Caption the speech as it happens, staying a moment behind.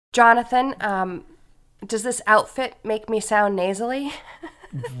Jonathan, does this outfit make me sound nasally?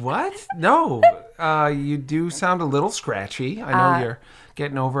 What? No. You do sound a little scratchy. I know you're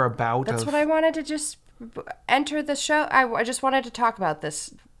getting over a bout That's of... what I wanted to just enter the show. I just wanted to talk about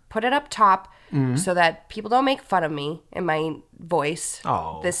this. Put it up top so that people don't make fun of me and my voice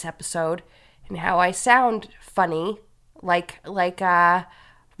this episode and how I sound funny, like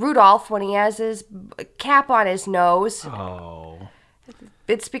Rudolph when he has his cap on his nose. Oh.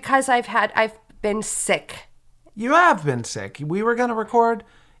 It's because I've been sick. You have been sick. We were going to record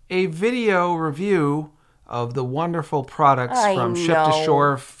a video review of the wonderful products from Ship to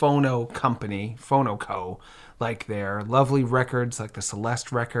Shore Phono Company, Phono Co. Like their lovely records, like the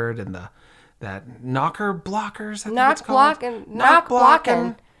Celeste record and that Knocker Blockers. Knock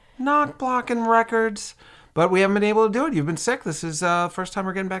Blockin' records. But we haven't been able to do it. You've been sick. This is first time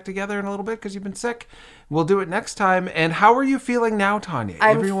we're getting back together in a little bit because you've been sick. We'll do it next time. And how are you feeling now, Tanya?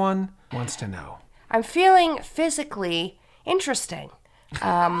 Everyone wants to know. I'm feeling physically interesting.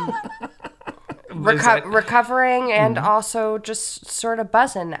 Recovering and also just sort of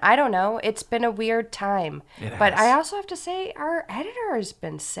buzzing. I don't know. It's been a weird time. But I also have to say our editor has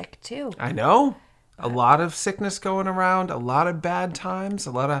been sick too. I know. A lot of sickness going around, a lot of bad times,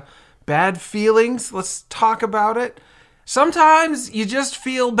 a lot of bad feelings. Let's talk about it. Sometimes you just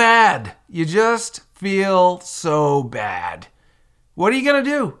feel bad. You just feel so bad. What are you going to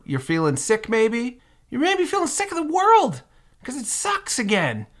do? You're feeling sick maybe? You're maybe feeling sick of the world because it sucks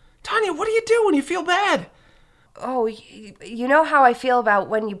again. Tanya, what do you do when you feel bad? Oh, you know how I feel about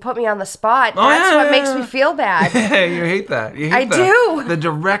when you put me on the spot. That's what makes me feel bad. You hate that. I do. The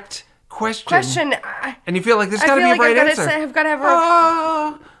direct question. And you feel like there's got to be a right answer. I've got to have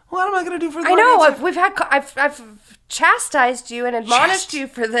a... what am I going to do for the I know. answer? I've chastised you and admonished you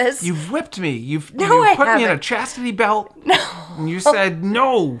for this. You've whipped me. You've I put haven't. me in a chastity belt. No. And you said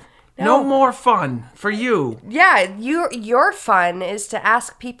no more fun for you. Yeah, your fun is to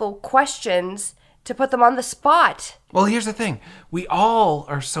ask people questions to put them on the spot. Well, here's the thing. We all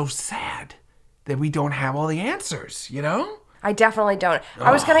are so sad that we don't have all the answers, you know? I definitely don't.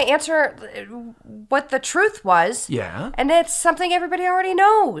 I was going to answer what the truth was. Yeah? And it's something everybody already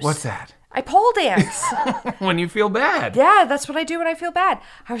knows. What's that? I pole dance. When you feel bad. Yeah, that's what I do when I feel bad.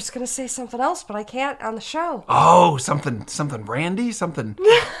 I was going to say something else, but I can't on the show. Oh, something Randy? Something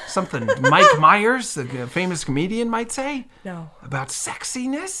Mike Myers, the famous comedian, might say? No. About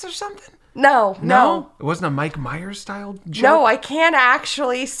sexiness or something? No. It wasn't a Mike Myers style joke? No, I can't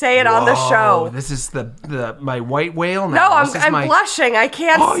actually say it on the show. This is my white whale now. No, I'm blushing. I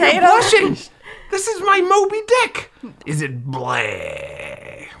can't say it. Blushing. This is my Moby Dick. Is it blah?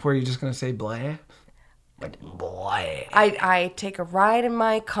 Were you just going to say blah? Blah. I take a ride in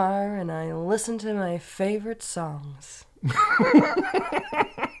my car and I listen to my favorite songs.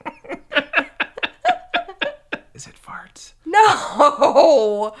 Is it farts?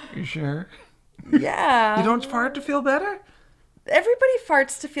 No. You sure? Yeah. You don't fart to feel better? Everybody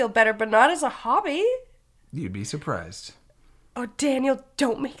farts to feel better, but not as a hobby. You'd be surprised. Oh, Daniel,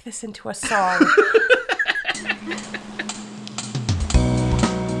 don't make this into a song.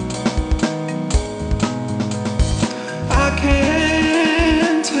 I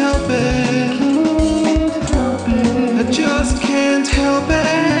can't help it. I just can't help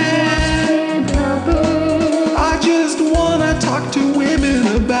it. I just wanna talk to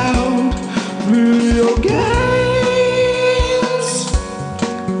women about video games.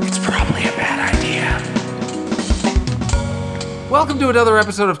 It's probably a bad idea. Welcome to another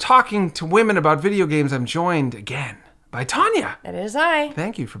episode of Talking to Women About Video Games. I'm joined again by Tanya. That is I.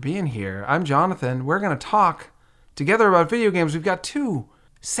 Thank you for being here. I'm Jonathan. We're going to talk together about video games. We've got two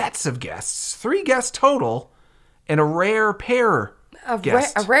sets of guests, 3 guests total, and a rare pair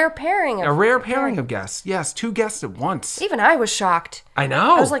guest. A rare pairing. A rare pairing of guests. Yes, 2 guests at once. Even I was shocked. I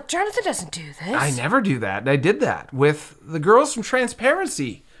know. I was like, Jonathan doesn't do this. I never do that. And I did that with the girls from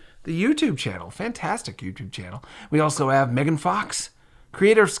Transparency, the YouTube channel. Fantastic YouTube channel. We also have Megan Fox,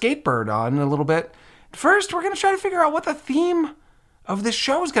 creator of Skatebird, on in a little bit. First, we're going to try to figure out what the theme of this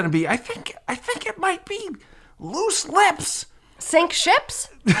show is going to be. I think it might be loose lips. Sink ships?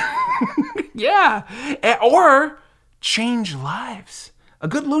 Yeah. Or change lives. A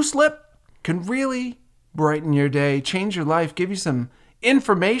good loose lip can really brighten your day, change your life, give you some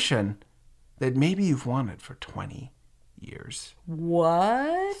information that maybe you've wanted for 20 years.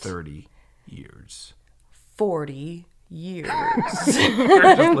 What? 30 years. 40 years.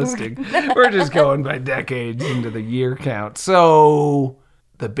 We're just listing. We're just going by decades into the year count. So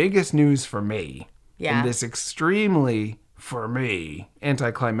the biggest news for me in this extremely, for me,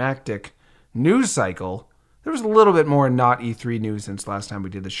 anticlimactic news cycle There was a little bit more not E3 news since last time we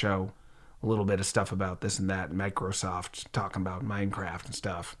did the show. A little bit of stuff about this and that, Microsoft talking about Minecraft and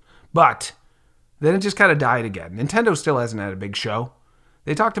stuff. But then it just kind of died again. Nintendo still hasn't had a big show.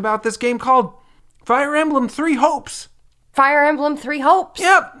 They talked about this game called Fire Emblem 3 Hopes. Fire Emblem 3 Hopes.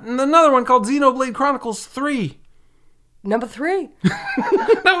 Yep, and another one called Xenoblade Chronicles 3. Number 3.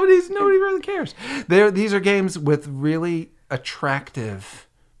 Nobody really cares. These are games with really attractive,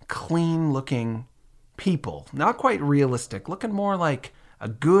 clean-looking people. Not quite realistic, looking more like a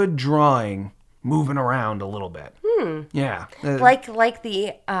good drawing moving around a little bit. Yeah. Like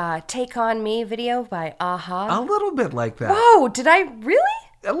the Take On Me video by Aha? A little bit like that. Whoa, did I really?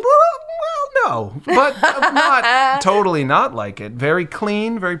 A little, well, no. But not totally not like it. Very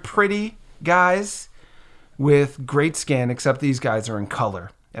clean, very pretty guys with great skin, except these guys are in color.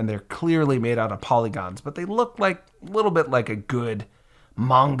 And they're clearly made out of polygons. But they look like a little bit like a good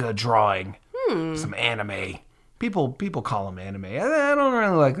manga drawing. Some anime. People call them anime. I don't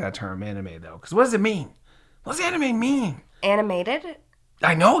really like that term, anime, though. Because what does it mean? What does anime mean? Animated?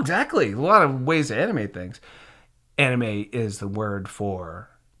 I know, exactly. A lot of ways to animate things. Anime is the word for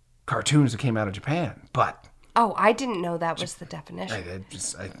cartoons that came out of Japan. But... Oh, I didn't know that was the definition.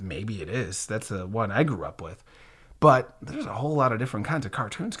 Maybe it is. That's the one I grew up with. But there's a whole lot of different kinds of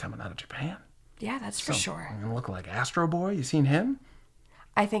cartoons coming out of Japan. Yeah, that's for sure. You look like Astro Boy. You seen him?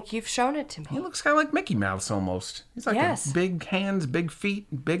 I think you've shown it to me. He looks kind of like Mickey Mouse almost. He's like big hands, big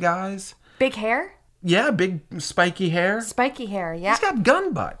feet, big eyes. Big hair? Yeah, big spiky hair. Spiky hair, yeah. He's got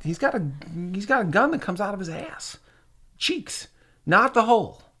gun butt. He's got a gun that comes out of his ass. Cheeks, not the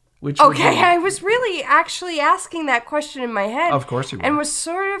hole. Okay, I was really actually asking that question in my head. Of course you were. And was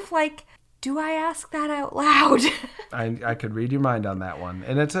sort of like, do I ask that out loud? I could read your mind on that one.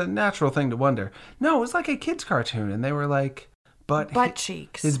 And it's a natural thing to wonder. No, it was like a kid's cartoon. And they were like... Butt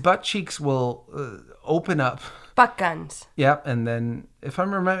cheeks. His butt cheeks will open up. Butt guns. Yep, and then if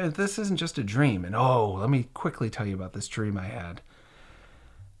this isn't just a dream, and let me quickly tell you about this dream I had.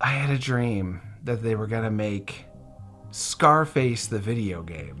 I had a dream that they were going to make Scarface the video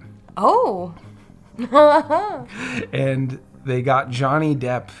game. Oh. And they got Johnny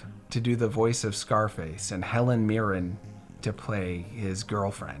Depp to do the voice of Scarface and Helen Mirren to play his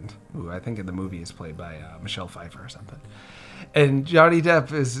girlfriend, who I think in the movie is played by Michelle Pfeiffer or something. And Johnny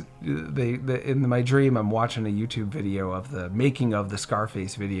Depp is, in my dream, I'm watching a YouTube video of the making of the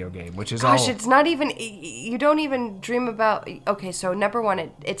Scarface video game, which is it's not even, you don't even dream about, okay, so number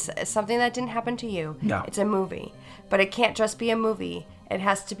one, it's something that didn't happen to you. No. It's a movie. But it can't just be a movie. It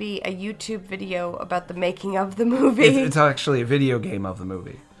has to be a YouTube video about the making of the movie. It's actually a video game of the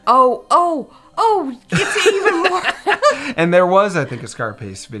movie. Oh, it's even more. And there was, I think, a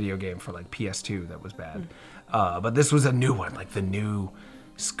Scarface video game for like PS2 that was bad. But this was a new one, like the new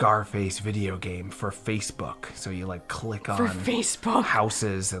Scarface video game for Facebook. So you like click on Facebook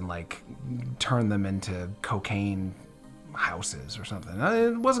houses and like turn them into cocaine houses or something.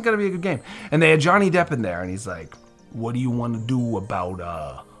 It wasn't going to be a good game. And they had Johnny Depp in there and he's like, what do you want to do about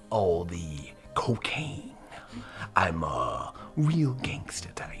all the cocaine? I'm a real gangster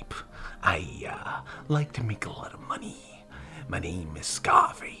type. I like to make a lot of money. My name is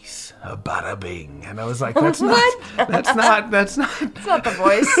Scarface. Bada bing. And I was like, that's not It's not the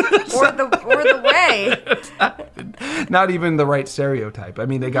voice or the way. Not even the right stereotype. I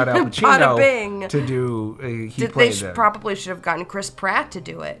mean, they got Al Pacino to do. Probably should have gotten Chris Pratt to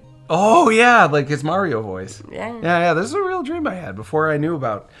do it. Oh yeah, like his Mario voice. Yeah. This is a real dream I had before I knew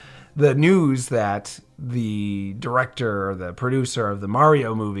about the news that the director or the producer of the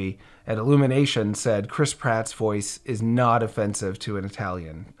Mario movie at Illumination said Chris Pratt's voice is not offensive to an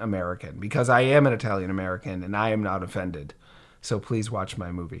Italian American, because I am an Italian American and I am not offended. So please watch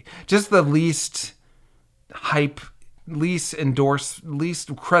my movie. Just the least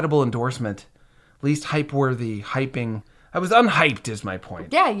credible endorsement, least hype-worthy hyping. I was unhyped is my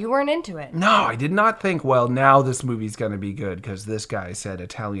point. Yeah, you weren't into it. No, I did not think, well, now this movie's going to be good because this guy said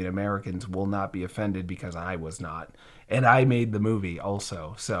Italian Americans will not be offended because I was not. And I made the movie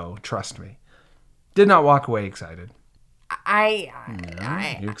also, so trust me. Did not walk away excited. You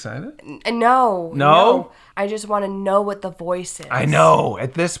excited? No. I just want to know what the voice is. I know.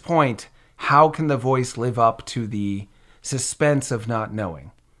 At this point, how can the voice live up to the suspense of not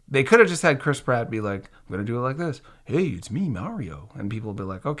knowing? They could have just had Chris Pratt be like, I'm going to do it like this. Hey, it's me, Mario. And people would be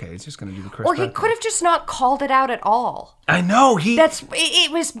like, okay, it's just going to do the Chris Pratt. Or he could have just not called it out at all. I know.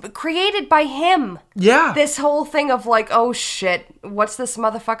 It was created by him. Yeah. This whole thing of like, oh shit, what's this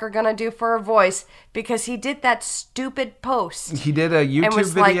motherfucker going to do for a voice? Because he did that stupid post. He did a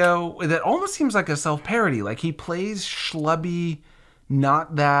YouTube video that almost seems like a self-parody. Like he plays schlubby,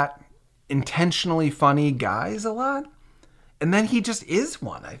 not that intentionally funny guys a lot. And then he just is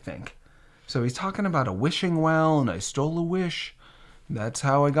one, I think. So he's talking about a wishing well, and I stole a wish. That's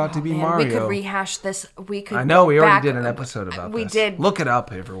how I got to be Mario. We could rehash this. I know, we already did an episode about this. We did. Look it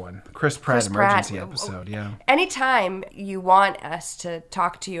up, everyone. Chris Pratt emergency episode, yeah. Anytime you want us to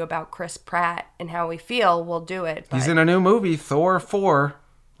talk to you about Chris Pratt and how we feel, we'll do it. He's in a new movie, Thor 4,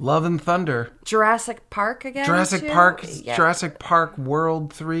 Love and Thunder. Jurassic Park again? Jurassic Park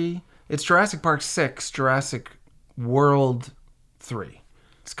World 3. It's Jurassic Park 6, Jurassic World 3.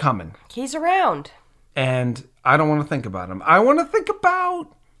 It's coming. He's around. And I don't want to think about him. I want to think about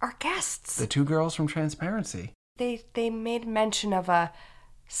our guests. The two girls from Transparency. They made mention of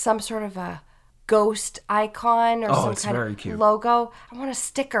some sort of a ghost icon or some kind of cute logo. I want a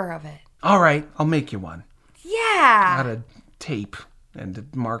sticker of it. All right, I'll make you one. Yeah. Out of tape and a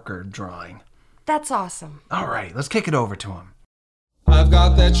marker drawing. That's awesome. All right, let's kick it over to him. I've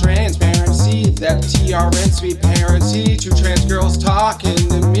got that transparency, that TRN sweet parency. Two trans girls talking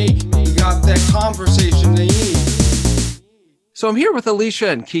to me. We got that conversation to eat. So I'm here with Alicia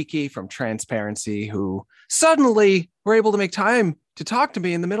and Kiki from Transparency, who suddenly were able to make time to talk to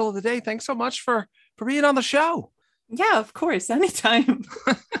me in the middle of the day. Thanks so much for being on the show. Yeah, of course, anytime.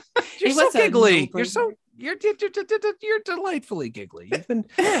 You're so giggly. You're delightfully giggly. You've been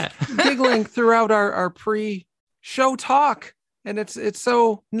giggling throughout our pre-show talk. And it's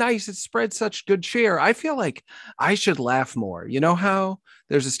so nice. It spreads such good cheer. I feel like I should laugh more. You know how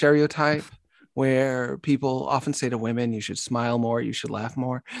there's a stereotype where people often say to women, you should smile more, you should laugh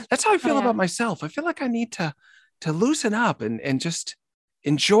more. That's how I feel about myself. I feel like I need to loosen up and just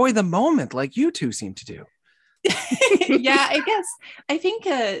enjoy the moment like you two seem to do. Yeah, I think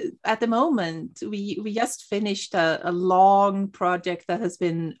at the moment we just finished a long project that has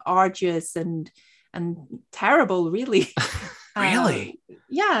been arduous and terrible, really. Really?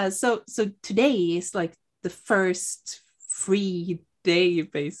 Yeah. So today is like the first free day,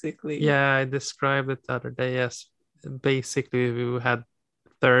 basically. Yeah, I described it the other day as basically we had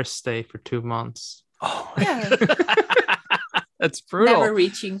Thursday for 2 months. Oh, yeah. That's brutal. Never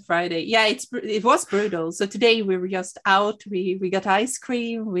reaching Friday. Yeah, it was brutal. So today we were just out. We got ice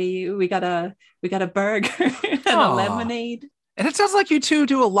cream. We got a burger and a lemonade. And it sounds like you two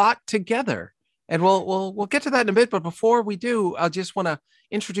do a lot together. And we'll get to that in a bit. But before we do, I just want to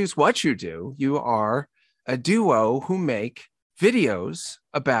introduce what you do. You are a duo who make videos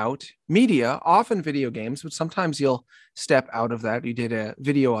about media, often video games, but sometimes you'll step out of that. You did a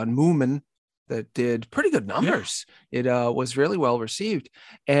video on Moomin that did pretty good numbers. Yeah. It was really well received.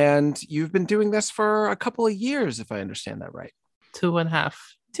 And you've been doing this for a couple of years, if I understand that right. 2.5.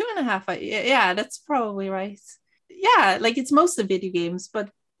 2.5. Yeah, that's probably right. Yeah, like it's mostly video games, but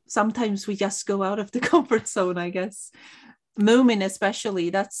sometimes we just go out of the comfort zone, I guess. Moomin especially,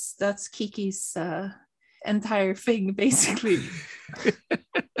 that's Kiki's entire thing, basically.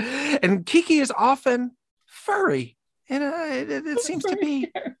 And Kiki is often furry. And it seems to be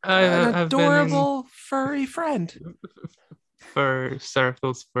an adorable furry friend. For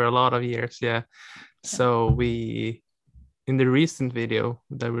circles for a lot of years, yeah. So we, in the recent video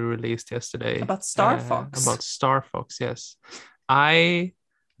that we released yesterday. About Star Fox. About Star Fox, yes. I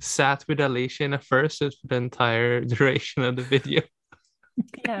sat with Alicia in a fursuit for the entire duration of the video.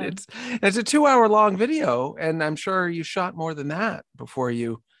 Yeah. It's a 2-hour-long video, and I'm sure you shot more than that before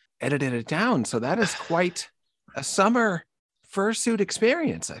you edited it down. So that is quite a summer fursuit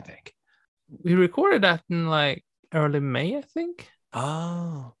experience, I think. We recorded that in like early May, I think.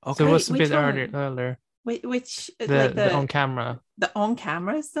 Oh, okay. So it was a bit earlier. Which the on camera. The on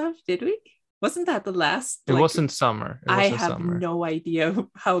camera stuff, did we? Wasn't that the last? It wasn't summer. I have no idea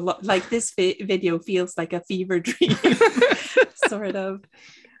how like this video feels like a fever dream, sort of.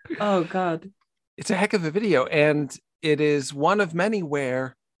 Oh God. It's a heck of a video. And it is one of many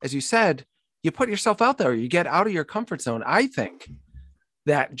where, as you said, you put yourself out there, you get out of your comfort zone. I think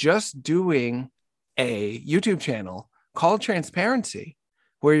that just doing a YouTube channel called Transparency,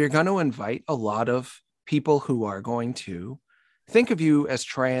 where you're going to invite a lot of people who are going to think of you as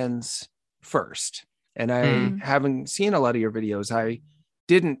trans first. And I haven't seen a lot of your videos. I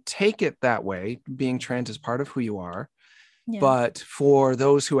didn't take it that way. Being trans is part of who you are. Yeah. But for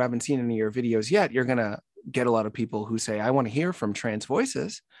those who haven't seen any of your videos yet, you're going to get a lot of people who say, I want to hear from trans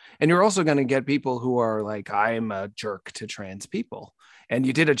voices. And you're also going to get people who are like, I'm a jerk to trans people. And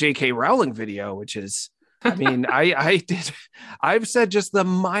you did a J.K. Rowling video, which is, I mean, I've said just the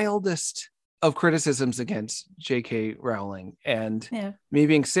mildest of criticisms against J.K. Rowling. And me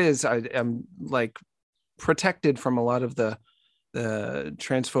being cis, I am like protected from a lot of the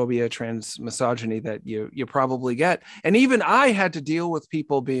transphobia, trans misogyny that you probably get. And even I had to deal with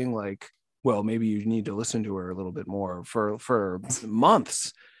people being like, well, maybe you need to listen to her a little bit more for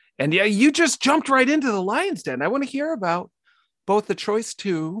months. And yeah, you just jumped right into the Lion's Den. I want to hear about both the choice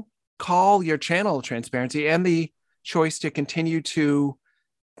to call your channel Transparency and the choice to continue to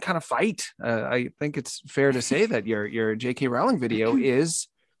kind of fight. I think it's fair to say that your J.K. Rowling video is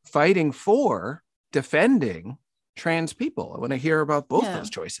fighting for defending trans people. I want to hear about both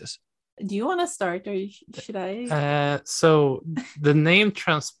those choices. Do you want to start, or should I? So the name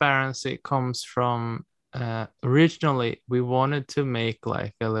Transparency comes from originally we wanted to make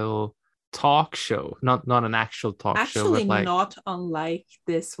like a little talk show, not an actual talk show. Actually, but like, not unlike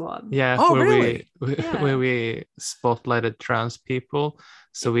this one. Yeah, where we spotlighted trans people.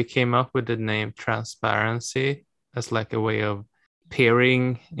 So we came up with the name Transparency as like a way of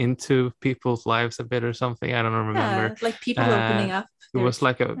peering into people's lives a bit or something. I don't remember. Yeah, like people opening up. It was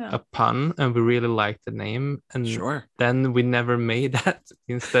like a pun, and we really liked the name. And then we never made that.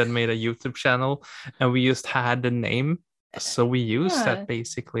 Instead, made a YouTube channel, and we just had the name. So we used that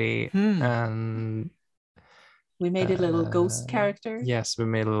basically, and we made a little ghost character. Yes, we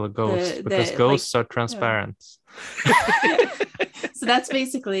made a little ghost because ghosts are transparent. So that's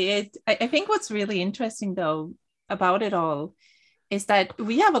basically it. I think what's really interesting though about it all is that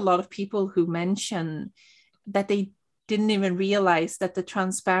we have a lot of people who mention that they didn't even realize that the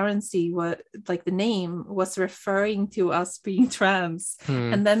transparency, what like the name was referring to us being trans.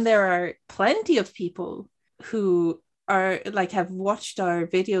 And then there are plenty of people who are like have watched our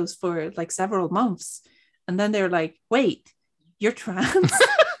videos for like several months, and then they're like, wait, you're trans?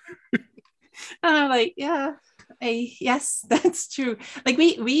 And I'm like, yes, that's true. Like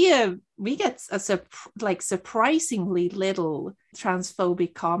we get surprisingly little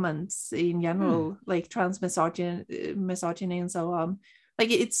transphobic comments in general, like trans misogyny and so on.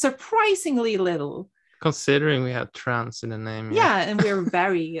 Like it's surprisingly little, considering we have trans in the name. Yeah, and we're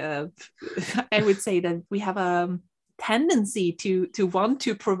very I would say that we have a tendency to want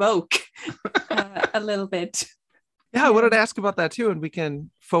to provoke a little bit. Yeah, I wanted to ask about that too, and we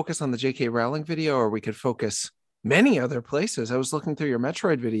can focus on the J.K. Rowling video, or we could focus many other places. I was looking through your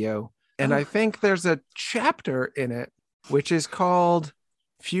Metroid video, and I think there's a chapter in it which is called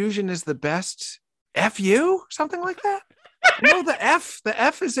 "Fusion is the best FU," something like that. No, the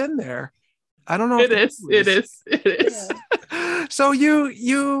F is in there. I don't know. It is. Yeah. So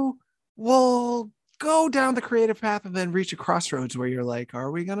you will go down the creative path and then reach a crossroads where you're like,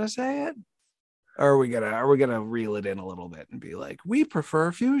 are we gonna say it? Or are we gonna reel it in a little bit and be like, we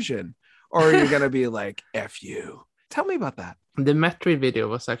prefer Fusion? Or are you gonna be like, F you? Tell me about that. The Metroid video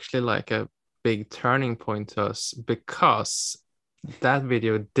was actually like a big turning point to us, because that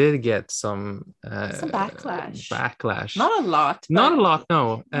video did get some backlash. Not a lot,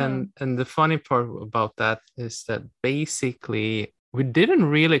 no. And the funny part about that is that basically we didn't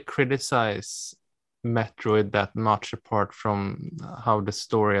really criticize Metroid that much, apart from how the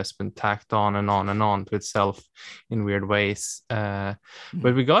story has been tacked on and on and on to itself in weird ways. But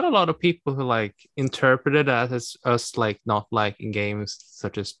we got a lot of people who like interpreted that as us like not liking games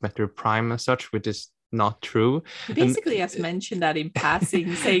such as Metroid Prime and such, which is not true. He basically has mentioned that in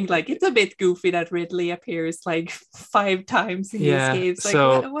passing, saying like it's a bit goofy that Ridley appears like 5 times in these games.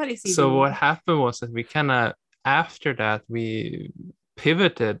 Like, what is he doing? What happened was that we kind of, after that, we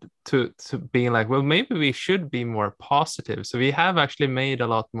pivoted to being like, well, maybe we should be more positive. So we have actually made a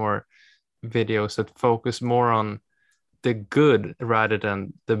lot more videos that focus more on the good rather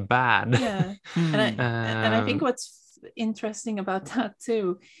than the bad. Yeah. And I think what's interesting about that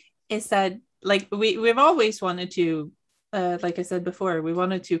too is that like we've always wanted to like I said before, we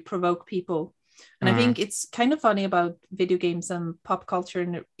wanted to provoke people. And I think it's kind of funny about video games and pop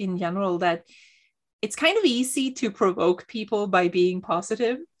culture in general that it's kind of easy to provoke people by being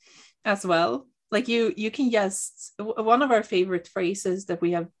positive as well. Like you can just, one of our favorite phrases that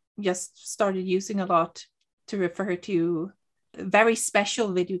we have just started using a lot to refer to very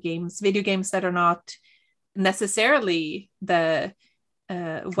special video games that are not necessarily the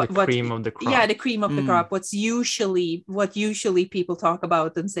cream of the crop. Yeah, the cream of the crop. What usually people talk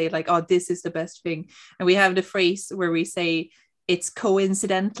about and say like, oh, this is the best thing. And we have the phrase where we say, it's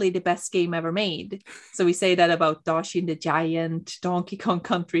coincidentally the best game ever made. So we say that about Dashing the Giant, Donkey Kong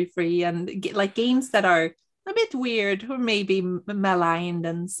Country Free, and like games that are a bit weird or maybe maligned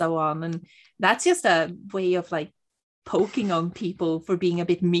and so on. And that's just a way of like poking on people for being a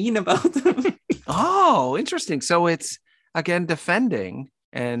bit mean about them. Oh, interesting. So it's again defending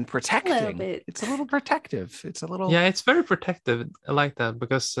and protecting. It's a little protective. It's a little. Yeah, it's very protective. I like that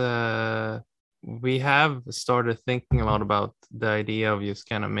because we have started thinking a lot about the idea of just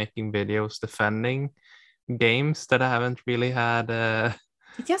kind of making videos defending games that haven't really had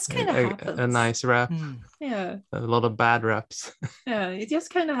It just kind of happens. A nice rap. Yeah. A lot of bad raps. Yeah, it just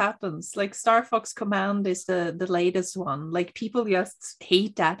kind of happens. Like Star Fox Command is the latest one. Like people just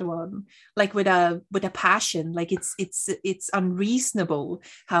hate that one, like with a passion. Like it's unreasonable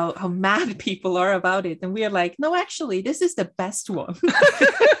how mad people are about it, and we are like, no, actually, this is the best one.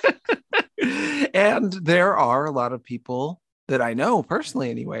 And there are a lot of people that I know personally,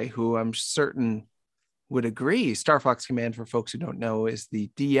 anyway, who I'm certain would agree. Star Fox Command, for folks who don't know, is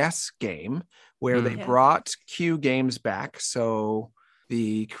the DS game where they brought Q games back. So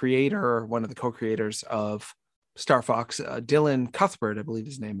the creator, one of the co-creators of Star Fox, Dylan Cuthbert, I believe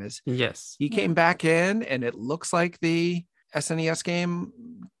his name is. Yes. He came back in, and it looks like the SNES game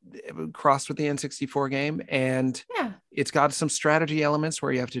crossed with the N64 game, and it's got some strategy elements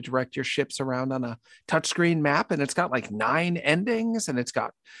where you have to direct your ships around on a touchscreen map, and it's got like 9 endings, and it's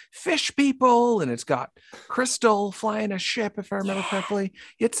got fish people, and it's got Crystal flying a ship, if I remember correctly.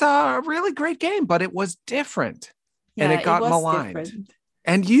 It's a really great game, but it was different, and it got maligned. Different.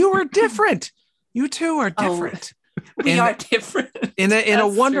 And you were different. You two are different. We are different in a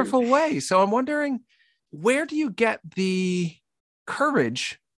wonderful way. So I'm wondering, where do you get the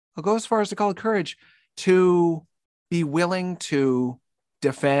courage? I'll go as far as to call it courage to be willing to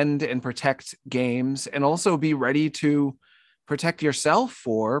defend and protect games, and also be ready to protect yourself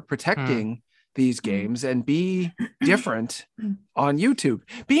for protecting these games and be different on YouTube.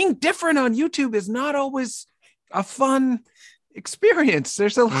 Being different on YouTube is not always a fun experience.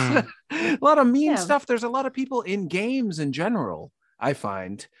 There's a lot of mean stuff. There's a lot of people in games in general, I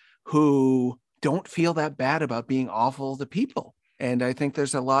find, who don't feel that bad about being awful to people. And I think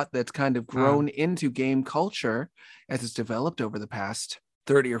there's a lot that's kind of grown into game culture as it's developed over the past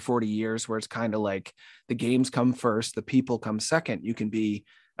 30 or 40 years, where it's kind of like the games come first, the people come second. You can be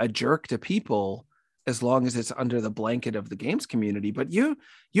a jerk to people as long as it's under the blanket of the games community. But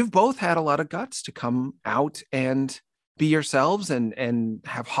you've both had a lot of guts to come out and be yourselves and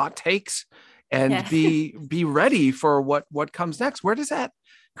have hot takes and be ready for what comes next. Where does that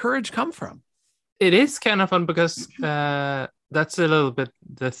courage come from? It is kind of fun because that's a little bit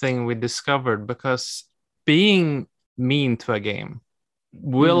the thing we discovered, because being mean to a game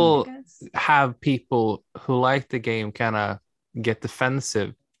will have people who like the game kind of get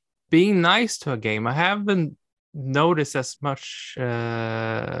defensive. Being nice to a game, I haven't noticed as much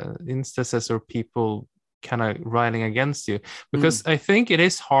instances or people kind of riding against you, because I think it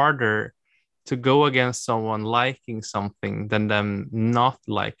is harder to go against someone liking something than them not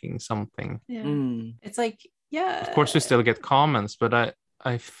liking something. It's like, of course we still get comments, but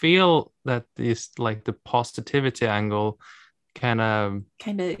I feel that this, like, the positivity angle kind of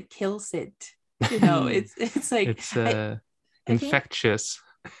kills it, you know. it's like it's infectious.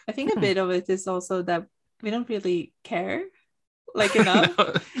 I think a bit of it is also that we don't really care like enough.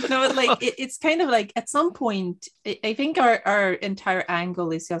 No, like it's kind of like at some point I think our entire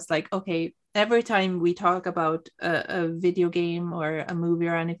angle is just like, okay, every time we talk about a video game or a movie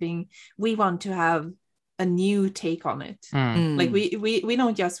or anything, we want to have a new take on it. Like we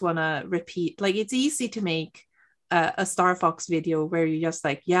don't just want to repeat. Like, it's easy to make a Star Fox video where you just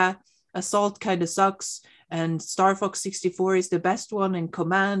like, Assault kind of sucks, and Star Fox 64 is the best one, and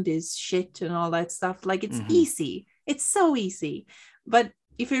Command is shit, and all that stuff. Like, it's easy. It's so easy. But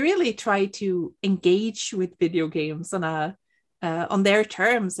if you really try to engage with video games on their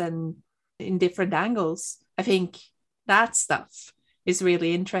terms and in different angles, I think that stuff is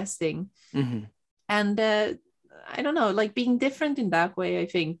really interesting. And I don't know, like, being different in that way, I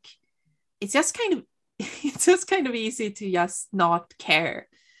think it's just kind of easy to just not care,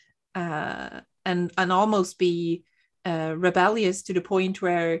 and almost be rebellious to the point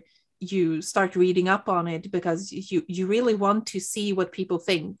where you start reading up on it because you really want to see what people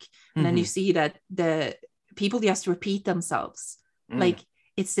think. And then you see that the people just repeat themselves. Like,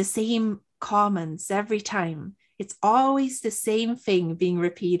 it's the same comments every time. It's always the same thing being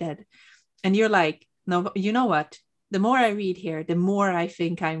repeated. And you're like, no, you know what? The more I read here, the more I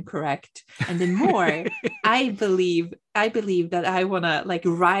think I'm correct. And the more I believe that I want to, like,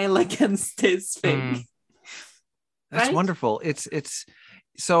 rile against this thing. That's right? wonderful. It's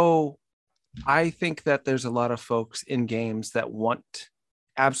so I think that there's a lot of folks in games that want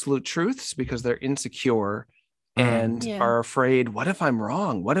absolute truths because they're insecure and are afraid, what if I'm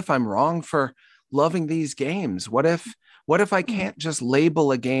wrong? What if I'm wrong for loving these games? What if I can't just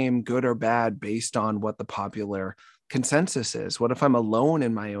label a game good or bad based on what the popular consensus is? What if I'm alone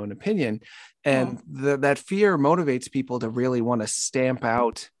in my own opinion? And that fear motivates people to really want to stamp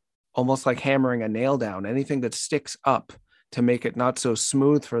out, almost like hammering a nail down, anything that sticks up to make it not so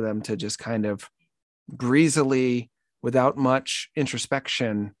smooth for them to just kind of breezily without much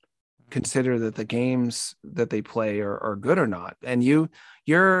introspection, consider that the games that they play are good or not. And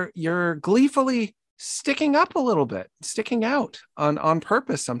you're gleefully sticking up a little bit, sticking out on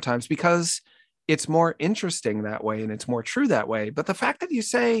purpose sometimes, because it's more interesting that way and it's more true that way. But the fact that you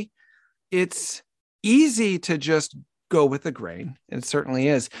say it's easy to just go with the grain, and it certainly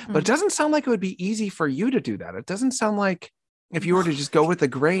is, but it doesn't sound like it would be easy for you to do that. It doesn't sound like if you were to just go with the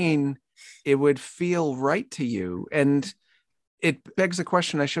grain, it would feel right to you. And it begs a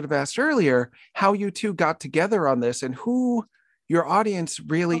question I should have asked earlier, how you two got together on this and who your audience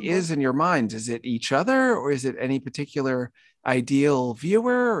really is in your minds. Is it each other, or is it any particular ideal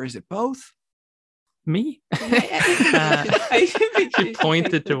viewer, or is it both? Me? She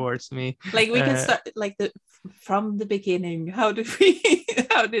pointed towards me. Like we can start like from the beginning. How did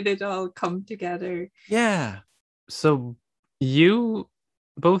it all come together? Yeah. So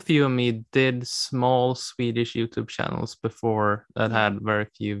both you and me did small Swedish YouTube channels before that had very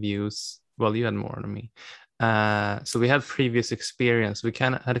few views. Well, you had more than me. So we had previous experience. We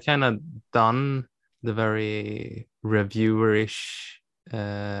had kind of done the very reviewerish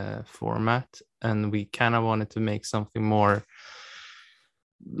format, and we kind of wanted to make something more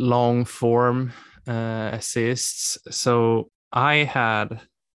long form essayists. So I had a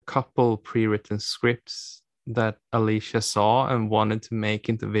couple pre-written scripts that Alicia saw and wanted to make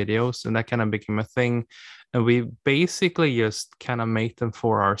into videos, and that kind of became a thing. And we basically just kind of made them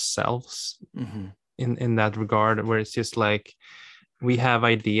for ourselves in that regard, where it's just like we have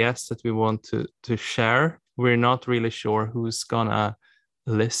ideas that we want to share. We're not really sure who's gonna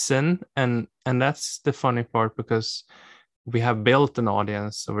listen, and that's the funny part, because we have built an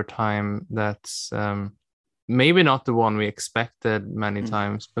audience over time that's maybe not the one we expected many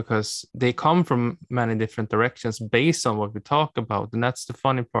times, because they come from many different directions based on what we talk about. And that's the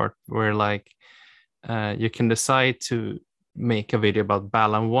funny part, where like you can decide to make a video about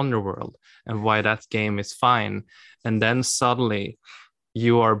Balan Wonderworld and why that game is fine, and then suddenly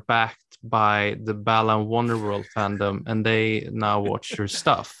you are backed by the Balan Wonderworld fandom and they now watch your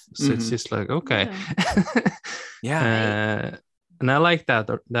stuff. So it's just like, okay. Yeah. And I like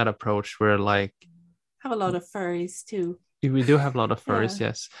that approach, where like have a lot of furries too. We do have a lot of furries,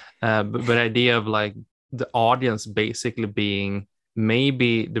 yes. But the idea of like the audience basically being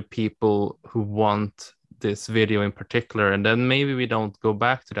maybe the people who want this video in particular, and then maybe we don't go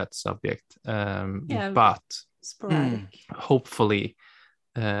back to that subject. But sporadic. Hopefully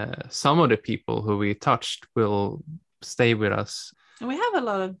some of the people who we touched will stay with us. And we have a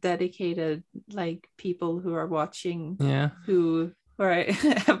lot of dedicated like people who are watching, who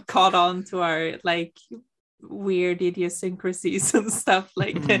have caught on to our like weird idiosyncrasies and stuff,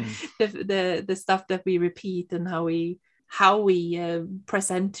 like the stuff that we repeat and how we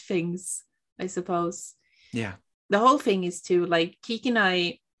present things, I suppose. Yeah. The whole thing is to like Kiki and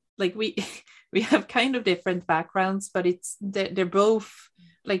I, like we have kind of different backgrounds, but they're both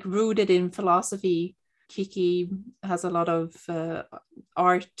like rooted in philosophy. Kiki has a lot of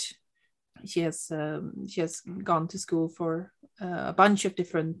art. She has gone to school for a bunch of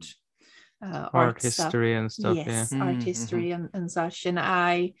different art history and stuff. Yes, art history and such. And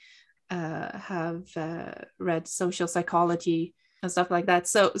I have read social psychology and stuff like that.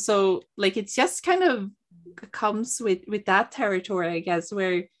 So like it's just kind of comes with that territory, I guess,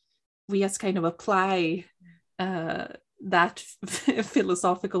 where we just kind of apply that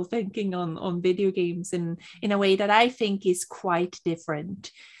philosophical thinking on video games in a way that I think is quite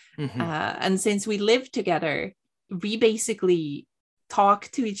different. And since we live together, we basically talk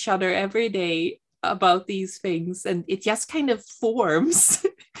to each other every day about these things, and it just kind of forms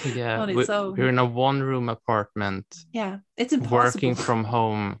on its own. We're in a one-room apartment. Yeah, it's impossible. Working from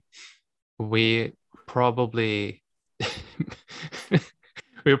home. We probably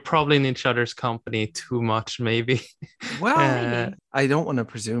we're probably in each other's company too much, maybe. Well, I don't want to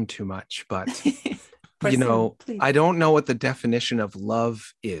presume too much, but you know, please. I don't know what the definition of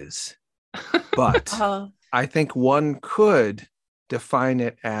love is, but I think one could define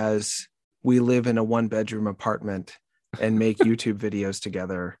it as we live in a one-bedroom apartment and make YouTube videos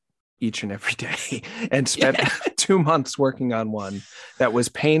together each and every day, and spent 2 months working on one that was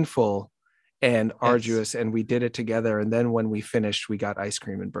painful and arduous, and we did it together. And then when we finished, we got ice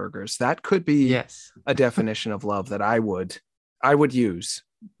cream and burgers. That could be a definition of love that I would use.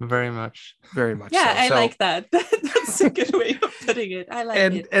 Very much. Yeah, I like that. That's a good way of putting it. I like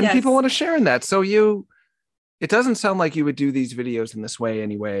it. And people want to share in that. So it doesn't sound like you would do these videos in this way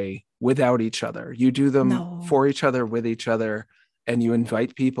anyway, without each other. You do them for each other, with each other, and you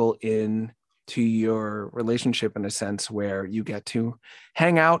invite people in to your relationship in a sense where you get to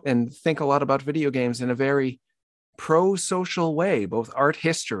hang out and think a lot about video games in a very pro-social way, both art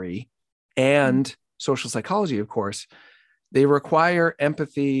history and social psychology, of course. They require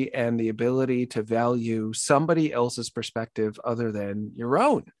empathy and the ability to value somebody else's perspective other than your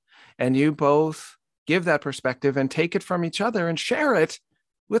own. And you both give that perspective and take it from each other and share it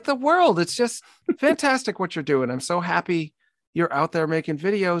with the world. It's just fantastic what you're doing. I'm so happy you're out there making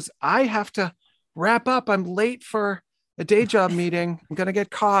videos. I have to wrap up. I'm late for a day job meeting. I'm going to get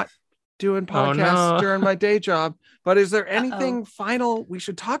caught doing podcasts during my day job. But is there anything final we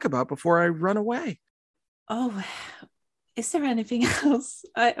should talk about before I run away? Oh, is there anything else?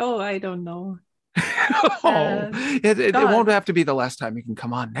 I don't know. It won't have to be the last time. You can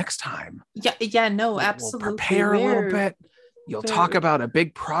come on next time. Yeah, no, absolutely. We'll prepare a little bit. You'll talk about a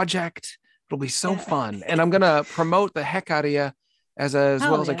big project. It'll be so fun. And I'm going to promote the heck out of you as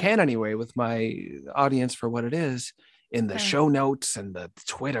well as I can anyway, with my audience for what it is in the show notes and the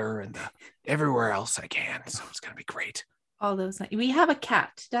Twitter and everywhere else I can. So it's going to be great. All those. We have a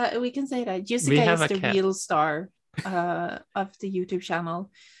cat. That we can say that. Jessica is the real star of the YouTube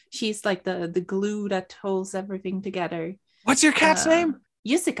channel. She's like the glue that holds everything together. What's your cat's name?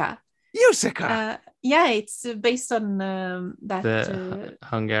 Yusica. Yeah, it's based on the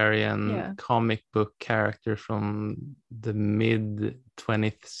Hungarian comic book character from the mid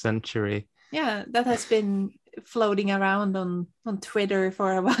 20th century. Yeah, that has been floating around on Twitter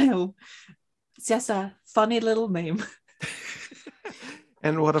for a while. It's just a funny little name.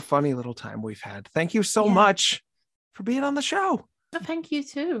 And what a funny little time we've had. Thank you so much for being on the show. Oh, thank you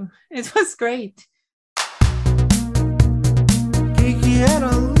too. It was great. Kiki and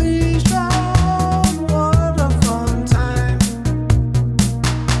Alicia, what a fun time.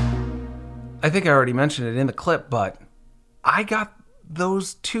 I think I already mentioned it in the clip, but I got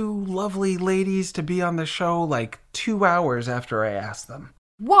those two lovely ladies to be on the show like 2 hours after I asked them.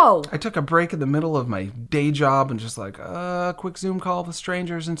 Whoa. I took a break in the middle of my day job and just like, quick Zoom call with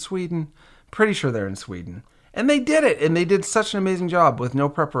strangers in Sweden. Pretty sure they're in Sweden. And they did it. And they did such an amazing job with no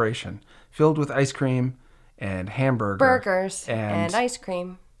preparation. Filled with ice cream and burgers and ice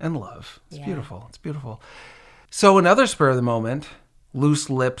cream. And love. It's beautiful. It's beautiful. So another spur of the moment, Loose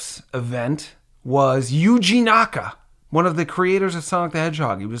Lips event was Yuji Naka, one of the creators of Sonic the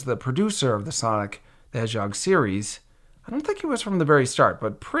Hedgehog. He was the producer of the Sonic the Hedgehog series. I don't think he was from the very start,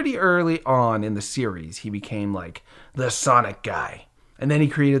 but pretty early on in the series, he became like the Sonic guy. And then he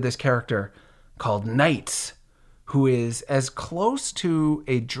created this character called Knights, who is as close to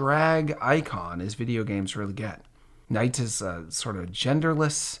a drag icon as video games really get. Knights is a sort of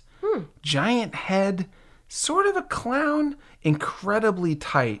genderless, giant head, sort of a clown, incredibly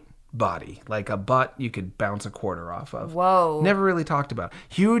tight body, like a butt you could bounce a quarter off of. Whoa. Never really talked about.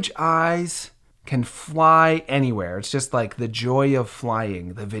 Huge eyes, can fly anywhere. It's just like the joy of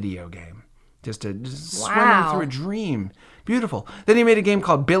flying, the video game. Just swimming through a dream. Beautiful. Then he made a game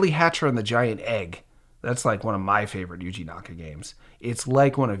called Billy Hatcher and the Giant Egg. That's like one of my favorite Yuji Naka games. It's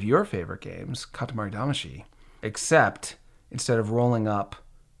like one of your favorite games, Katamari Damacy. Except instead of rolling up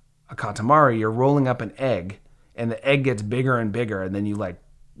a Katamari, you're rolling up an egg, and the egg gets bigger and bigger, and then you like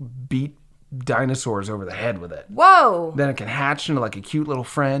beat dinosaurs over the head with it. Whoa. Then it can hatch into like a cute little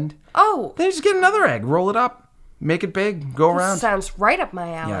friend. Oh. Then you just get another egg, roll it up, make it big, go around. Sounds right up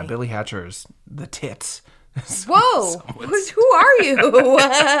my alley. Yeah, Billy Hatcher's the tits. Whoa. Who are you?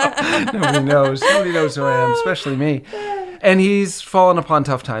 Nobody knows. Nobody knows who I am, especially me. And he's fallen upon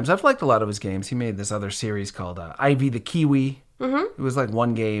tough times. I've liked a lot of his games. He made this other series called Ivy the Kiwi. Mm-hmm. It was like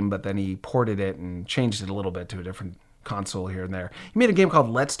one game, but then he ported it and changed it a little bit to a different console here and there. He made a game called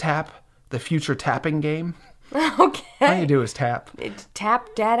Let's Tap, the future tapping game. Okay. All you do is tap.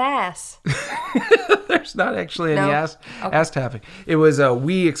 Tap that ass. There's not actually any ass tapping. It was a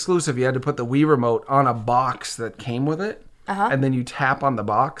Wii exclusive. You had to put the Wii remote on a box that came with it. Uh-huh. And then you tap on the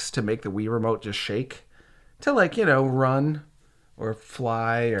box to make the Wii remote just shake to run or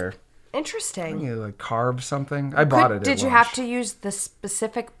fly or... Interesting. Like carve something. I bought it. Did you have to use the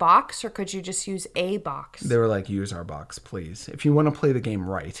specific box or could you just use a box? They were like, use our box, please. If you want to play the game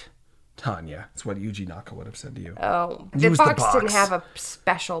right, Tanya, it's what Yuji Naka would have said to you. Oh, the box didn't have a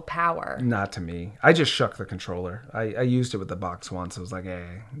special power. Not to me. I just shook the controller. I used it with the box once. I was like,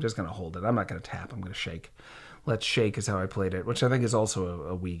 hey, I'm just going to hold it. I'm not going to tap. I'm going to shake. Let's Shake is how I played it, which I think is also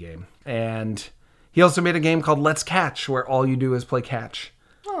a Wii game. And he also made a game called Let's Catch, where all you do is play catch.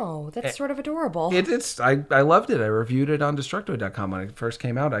 Oh, that's sort of adorable. I loved it. I reviewed it on Destructoid.com when it first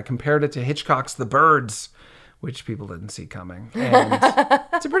came out. I compared it to Hitchcock's The Birds, which people didn't see coming. And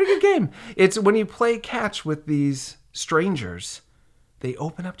it's a pretty good game. It's when you play catch with these strangers, they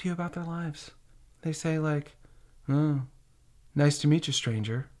open up to you about their lives. They say like, oh, nice to meet you,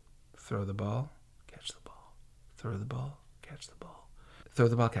 stranger. Throw the ball, catch the ball. throw the ball, catch the ball. Throw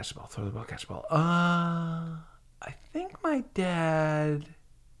the ball, catch the ball, throw the ball, catch the ball. I think my dad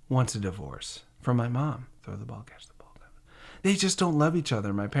wants a divorce from my mom. Throw the ball, catch the ball. They just don't love each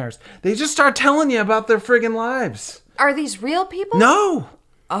other, my parents. They just start telling you about their friggin' lives. Are these real people? No.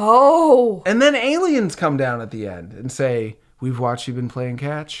 Oh. And then aliens come down at the end and say, we've watched you been playing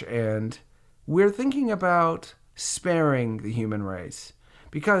catch, and we're thinking about sparing the human race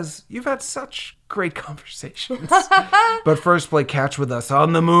because you've had such great conversations. But first play catch with us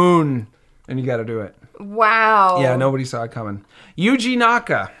on the moon. And you got to do it. Wow. Yeah, nobody saw it coming. Yuji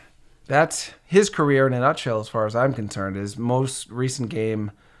Naka. That's his career in a nutshell, as far as I'm concerned. His most recent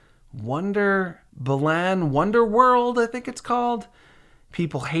game, Wonder World, I think it's called.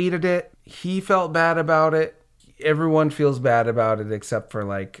 People hated it. He felt bad about it. Everyone feels bad about it except for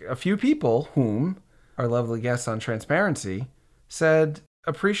like a few people whom our lovely guests on Transparency said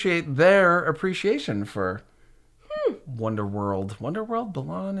appreciate their appreciation for Wonder World. Wonder World?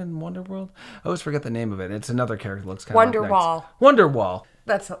 Balan in Wonder World? I always forget the name of it. It's another character that looks kind of Wonderwall. Wonderwall.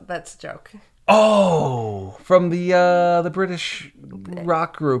 That's a joke. Oh, from the British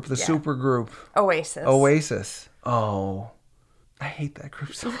rock group, the super group. Oasis. Oh, I hate that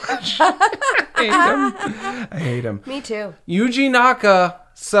group so much. I hate him. Me too. Yuji Naka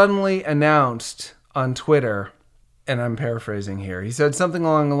suddenly announced on Twitter, and I'm paraphrasing here, he said something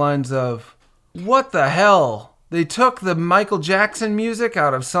along the lines of, "What the hell? They took the Michael Jackson music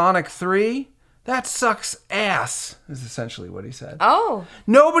out of Sonic 3? That sucks ass," is essentially what he said. Oh.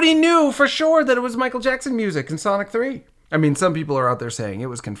 Nobody knew for sure that it was Michael Jackson music in Sonic 3. I mean, some people are out there saying it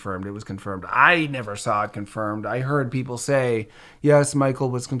was confirmed. I never saw it confirmed. I heard people say, yes,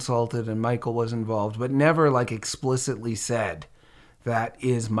 Michael was consulted and Michael was involved, but never like explicitly said that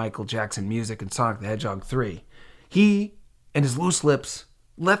is Michael Jackson music in Sonic the Hedgehog 3. He and his loose lips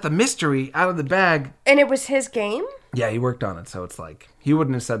let the mystery out of the bag. And it was his game? Yeah, he worked on it, so it's like, he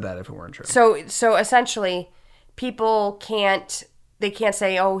wouldn't have said that if it weren't true. So essentially, people can't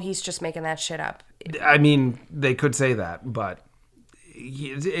say, oh, he's just making that shit up. I mean, they could say that, but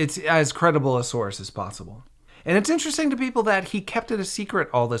it's as credible a source as possible. And it's interesting to people that he kept it a secret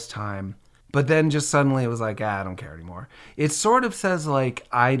all this time, but then just suddenly it was like, I don't care anymore. It sort of says, like,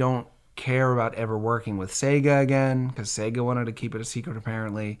 I don't care about ever working with Sega again, because Sega wanted to keep it a secret,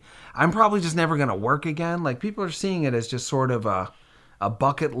 apparently. I'm probably just never going to work again. Like, people are seeing it as just sort of a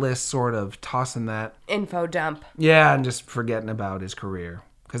bucket list, sort of tossing that info dump. Yeah, and just forgetting about his career.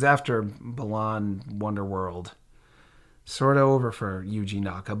 Because after Balan Wonder World, sort of over for Yuji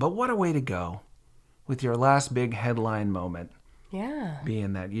Naka. But what a way to go with your last big headline moment. Yeah.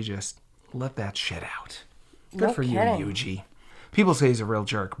 Being that you just let that shit out. Good No for kidding. you, Yuji. People say he's a real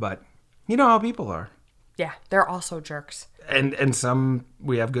jerk, but you know how people are. Yeah, they're also jerks. And some,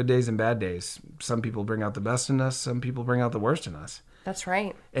 we have good days and bad days. Some people bring out the best in us. Some people bring out the worst in us. That's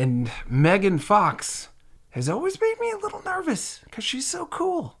right. And Megan Fox has always made me a little nervous because she's so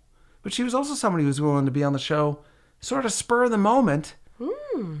cool. But she was also somebody who's willing to be on the show sort of spur of the moment.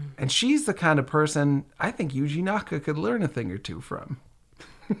 And she's the kind of person I think Yuji Naka could learn a thing or two from.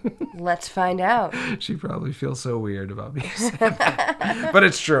 Let's find out. She probably feels so weird about me saying that. But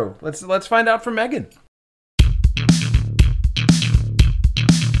it's true. Let's find out from Megan.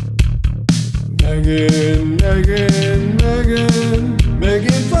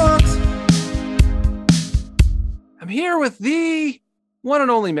 Megan Fox. I'm here with the one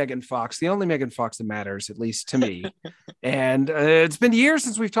and only Megan Fox, the only Megan Fox that matters, at least to me. And it's been years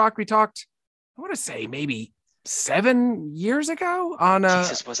since we've talked. We talked, I want to say maybe 7 years ago on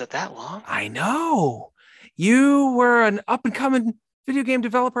Jesus, was it that long? I know. You were an up-and-coming video game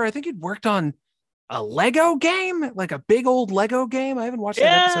developer. I think you'd worked on a Lego game, like a big old Lego game. I haven't watched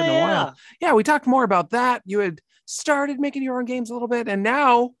that episode in a while. Yeah, we talked more about that. You had started making your own games a little bit, and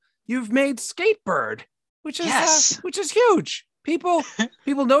now you've made Skatebird, which is huge. People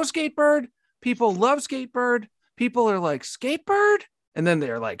know Skatebird. People love Skatebird. People are like, Skatebird? And then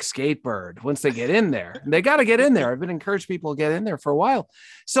they're like, Skatebird, once they get in there. And they got to get in there. I've been encouraging people to get in there for a while.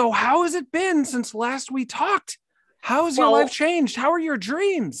 So how has it been since last we talked? How has your life changed? How are your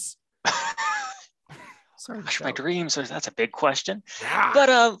dreams? Sorry, Gosh, my dreams, that's a big question. Yeah. But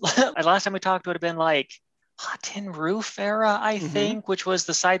last time we talked would have been like Hot Tin Roof era, I think, which was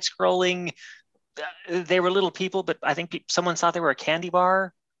the side-scrolling. They were little people, but I think someone thought they were a candy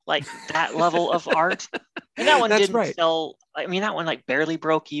bar. Like that level of art. And that one didn't sell. I mean, that one like barely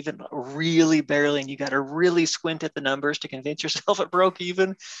broke even, really barely. And you got to really squint at the numbers to convince yourself it broke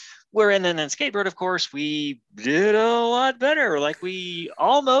even. Wherein then in Skateboard, of course, we did a lot better. Like we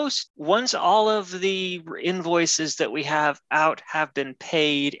almost, once all of the invoices that we have out have been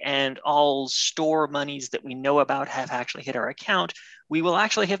paid and all store monies that we know about have actually hit our account, we will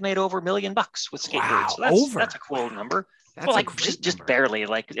actually have made over $1 million with Skateboard. Wow, So that's a cool number. That's well, a like great just number. barely,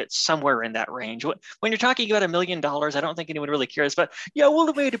 like it's somewhere in that range. When you're talking about $1 million, I don't think anyone really cares. But yeah, we'll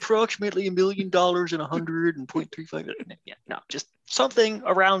have made approximately $1 million in 100.35. Yeah, no, just something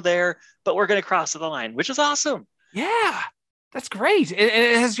around there. But we're going to cross the line, which is awesome. Yeah, that's great.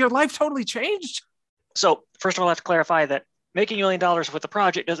 Has your life totally changed? So first of all, I have to clarify that making $1 million with the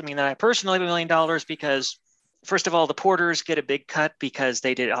project doesn't mean that I personally have $1 million, because first of all, the porters get a big cut because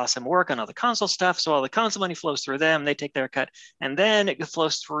they did awesome work on all the console stuff. So all the console money flows through them. They take their cut. And then it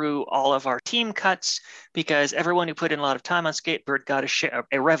flows through all of our team cuts, because everyone who put in a lot of time on Skateboard got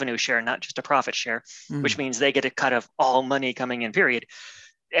a revenue share, not just a profit share, which means they get a cut of all money coming in, period.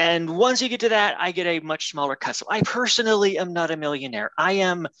 And once you get to that, I get a much smaller cut. So I personally am not a millionaire.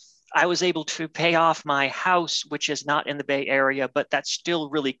 I was able to pay off my house, which is not in the Bay Area, but that's still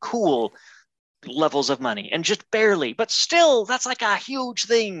really cool levels of money, and just barely, but still that's like a huge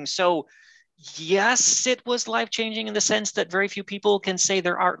thing. So yes, it was life-changing in the sense that very few people can say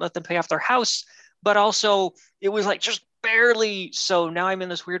their art let them pay off their house, but also it was like just barely. So now I'm in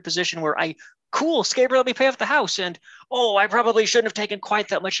this weird position where Skateboard let me pay off the house, and I probably shouldn't have taken quite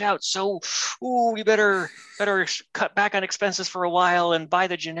that much out, so we better cut back on expenses for a while and buy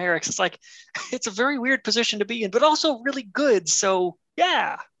the generics. It's like, it's a very weird position to be in, but also really good. So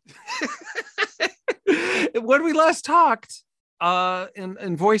yeah. When we last talked,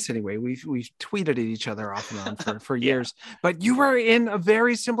 in voice anyway, we've tweeted at each other off and on for years, but you were in a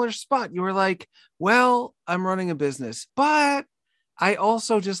very similar spot. You were like, well, I'm running a business, but I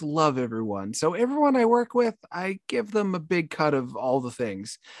also just love everyone. So everyone I work with, I give them a big cut of all the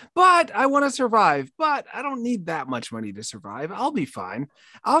things, but I want to survive, but I don't need that much money to survive. I'll be fine.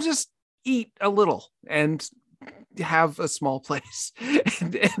 I'll just eat a little and have a small place.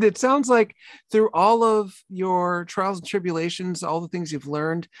 And it sounds like through all of your trials and tribulations, all the things you've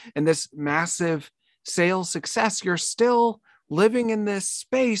learned, and this massive sales success, you're still living in this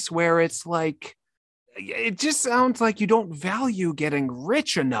space where it's like, it just sounds like you don't value getting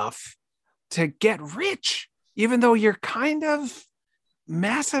rich enough to get rich, even though you're kind of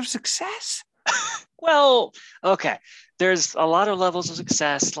massive success. Well, okay. There's a lot of levels of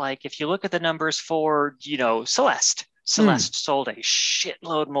success. Like if you look at the numbers for, Celeste sold a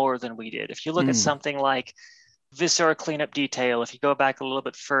shitload more than we did. If you look at something like Viscera Cleanup Detail, if you go back a little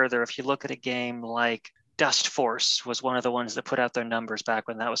bit further, if you look at a game like Dust Force was one of the ones that put out their numbers back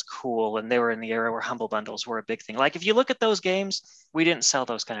when that was cool, and they were in the era where Humble Bundles were a big thing. Like if you look at those games, we didn't sell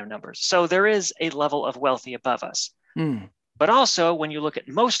those kind of numbers. So there is a level of wealthy above us. But also, when you look at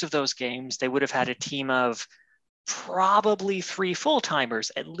most of those games, they would have had a team of probably 3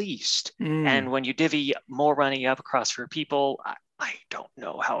 full-timers at least. And when you divvy more money up across 4 people, I don't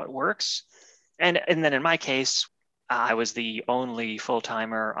know how it works. And then in my case, I was the only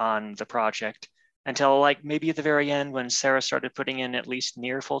full-timer on the project until like maybe at the very end when Sarah started putting in at least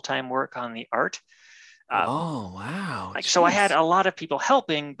near full-time work on the art. Oh, wow. So I had a lot of people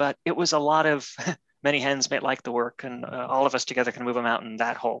helping, but it was a lot of many hens may like the work, and all of us together can move a mountain,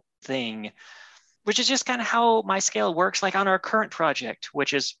 that whole thing, which is just kind of how my scale works. Like on our current project,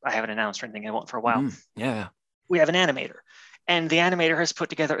 which is, I haven't announced or anything, I won't for a while. Yeah. We have an animator, and the animator has put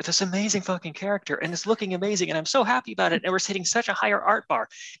together this amazing fucking character, and it's looking amazing, and I'm so happy about it. And we're hitting such a higher art bar,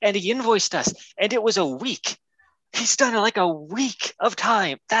 and he invoiced us, and it was a week. He's done like a week of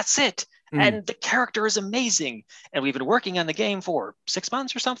time. That's it. And the character is amazing. And we've been working on the game for 6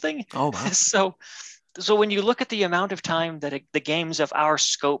 months or something. Oh, wow. So when you look at the amount of time that the games of our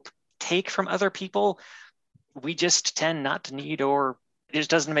scope take from other people, we just tend not to need, or it just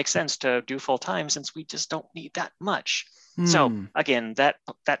doesn't make sense to do full time since we just don't need that much. So again, that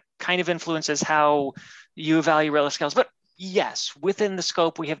kind of influences how you evaluate relative skills. But yes, within the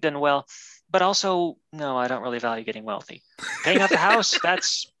scope, we have done well. But also, no, I don't really value getting wealthy. Paying off the house,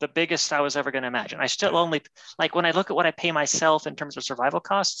 that's the biggest I was ever going to imagine. I still only, like when I look at what I pay myself in terms of survival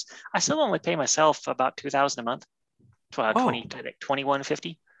costs, I still only pay myself about $2,000 a month,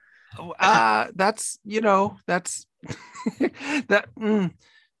 $2,150. That's, that's that.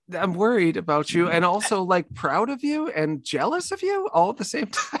 I'm worried about you, and also like proud of you and jealous of you all at the same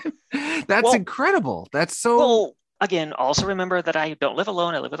time. That's incredible. That's so. Well, again, also remember that I don't live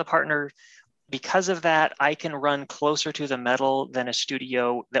alone. I live with a partner. Because of that, I can run closer to the metal than a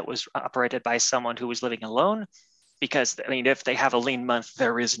studio that was operated by someone who was living alone. because I mean, if they have a lean month,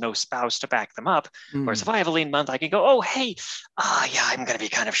 there is no spouse to back them up. Whereas if Mm. I have a lean month, I can go, oh, hey, yeah, I'm going to be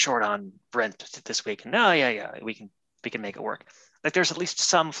kind of short on rent this week. No, yeah, we can make it work. Like there's at least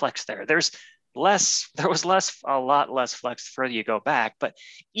some flex there. There was a lot less flex the further you go back, but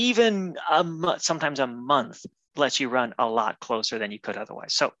even sometimes a month lets you run a lot closer than you could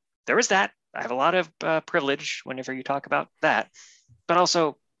otherwise. So there is that. I have a lot of privilege whenever you talk about that, but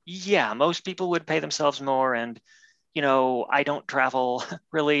also, yeah, most people would pay themselves more. And, I don't travel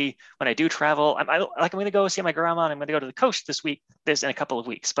really. When I do travel, I'm going to go see my grandma and I'm going to go to the coast this in a couple of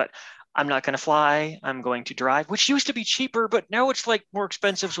weeks, but I'm not going to fly. I'm going to drive, which used to be cheaper, but now it's like more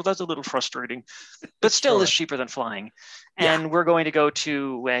expensive. So that's a little frustrating, but still Sure. is cheaper than flying. Yeah. And we're going to go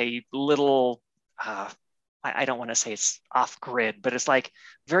to a little, I don't want to say it's off grid, but it's like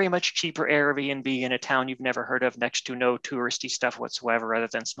very much cheaper Airbnb in a town you've never heard of, next to no touristy stuff whatsoever other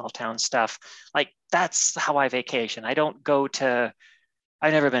than small town stuff. Like that's how I vacation. I've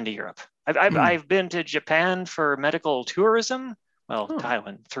never been to Europe. I've been to Japan for medical tourism. Well,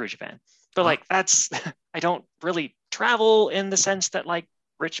 Thailand through Japan. But like that's, I don't really travel in the sense that like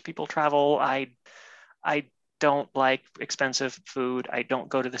rich people travel. I don't like expensive food. I don't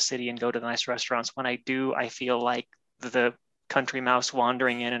go to the city and go to the nice restaurants. When I do, I feel like the country mouse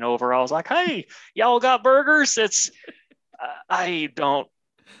wandering in and overalls like, hey, y'all got burgers? I don't,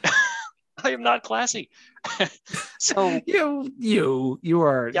 I am not classy. So you're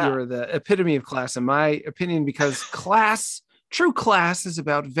the epitome of class in my opinion, because true class is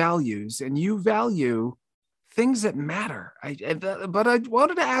about values, and you value things that matter. But I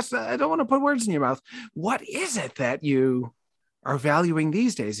wanted to ask, I don't want to put words in your mouth. What is it that you are valuing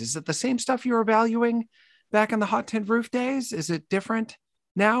these days? Is it the same stuff you were valuing back in the Hot Tin Roof days? Is it different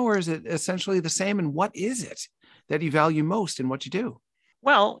now, or is it essentially the same? And what is it that you value most in what you do?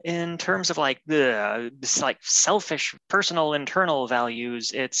 Well, in terms of like this like selfish, personal, internal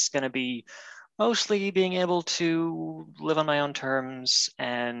values, it's going to be mostly being able to live on my own terms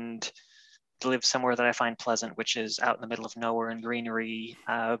and live somewhere that I find pleasant, which is out in the middle of nowhere and greenery,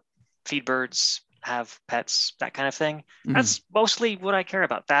 feed birds, have pets, that kind of thing. Mm-hmm. That's mostly what I care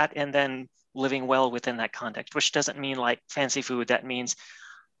about, that, and then living well within that context, which doesn't mean like fancy food. That means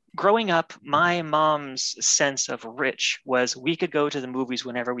growing up, my mom's sense of rich was we could go to the movies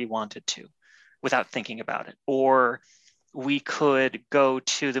whenever we wanted to without thinking about it, or we could go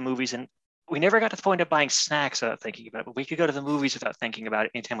to the movies and we never got to the point of buying snacks without thinking about it, but we could go to the movies without thinking about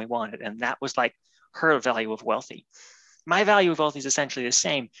it anytime we wanted. And that was like her value of wealthy. My value of wealthy is essentially the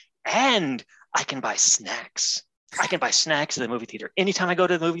same. And I can buy snacks. I can buy snacks at the movie theater. Anytime I go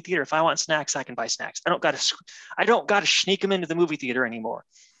to the movie theater, if I want snacks, I can buy snacks. I don't got to sneak them into the movie theater anymore.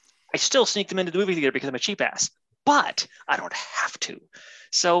 I still sneak them into the movie theater because I'm a cheap ass, but I don't have to.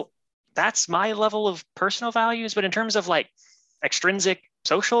 So that's my level of personal values. But in terms of like extrinsic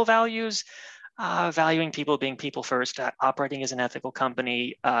social values, valuing people, being people first, operating as an ethical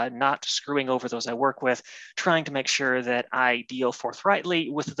company, not screwing over those I work with, trying to make sure that I deal forthrightly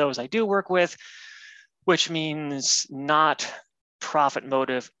with those I do work with, which means not profit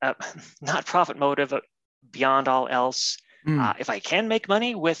motive beyond all else. If I can make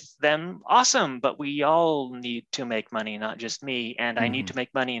money with them, awesome, but we all need to make money, not just me. And I need to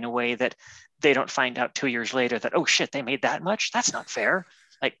make money in a way that they don't find out 2 years later that, oh shit, they made that much? That's not fair.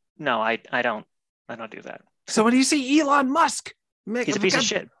 Like, no, I don't do that. So when you see Elon Musk, he's a piece of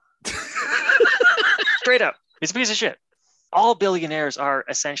shit. Straight up, he's a piece of shit. All billionaires are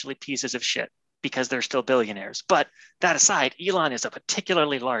essentially pieces of shit because they're still billionaires. But that aside, Elon is a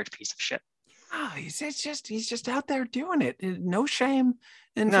particularly large piece of shit. Oh, he's just out there doing it. No shame.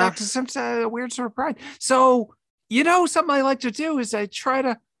 In fact, some weird sort of pride. So, something I like to do is I try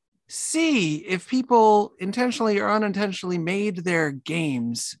to see if people intentionally or unintentionally made their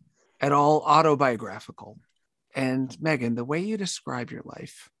games at all autobiographical. And Megan, the way you describe your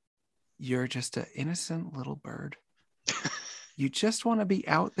life, you're just an innocent little bird. You just want to be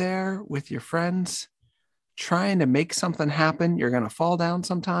out there with your friends, trying to make something happen. You're going to fall down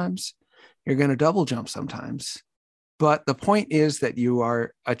sometimes. You're going to double jump sometimes. But the point is that you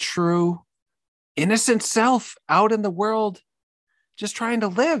are a true innocent self out in the world, just trying to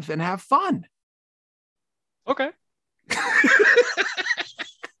live and have fun. Okay.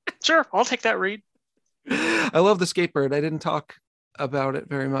 Sure, I'll take that read. I love the skateboard. I didn't talk about it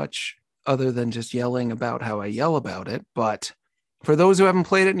very much other than just yelling about how I yell about it. But for those who haven't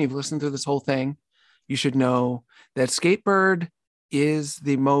played it and you've listened through this whole thing, you should know that Skatebird is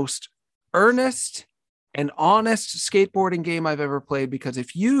the most earnest and honest skateboarding game I've ever played, because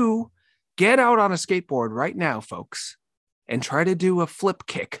if you get out on a skateboard right now, folks, and try to do a flip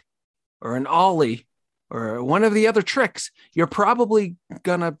kick or an ollie or one of the other tricks, you're probably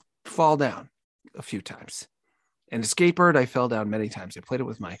gonna fall down a few times. And Skatebird, I fell down many times. I played it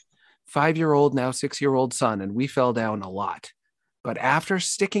with my 5-year-old, now 6-year-old son, and we fell down a lot. But after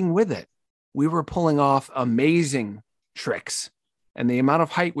sticking with it, we were pulling off amazing tricks. And the amount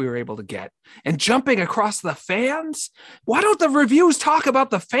of height we were able to get and jumping across the fans. Why don't the reviews talk about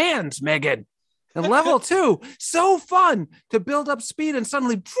the fans, Megan? And level 2, so fun to build up speed and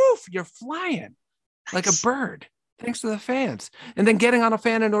suddenly, poof, you're flying like a bird, thanks to the fans. And then getting on a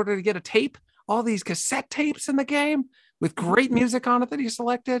fan in order to get a tape, all these cassette tapes in the game with great music on it that you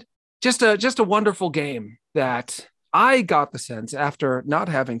selected. Just a wonderful game that I got the sense after not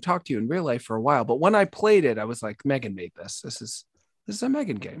having talked to you in real life for a while. But when I played it, I was like, Megan made this. This is a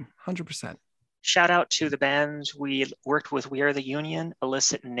Megan game, 100%. Shout out to the bands we worked with. We Are the Union,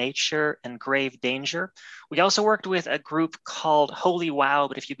 Illicit Nature, and Grave Danger. We also worked with a group called Holy Wow,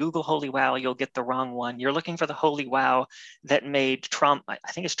 but if you Google Holy Wow, you'll get the wrong one. You're looking for the Holy Wow that made I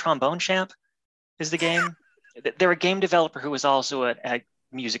think it's Trombone Champ is the game. They're a game developer who was also a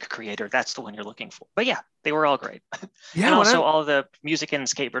music creator. That's the one you're looking for. But yeah, they were all great. Yeah, and also all the music in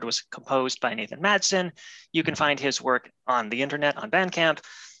Skatebird was composed by Nathan Madsen. You can find his work on the internet, on Bandcamp.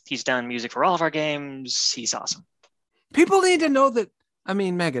 He's done music for all of our games. He's awesome. People need to know that. I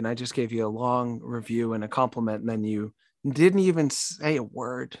mean, Megan, I just gave you a long review and a compliment, and then you didn't even say a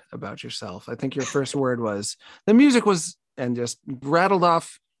word about yourself. I think your first word was the music was, and just rattled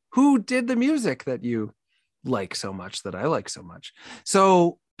off who did the music that you like so much, that I like so much.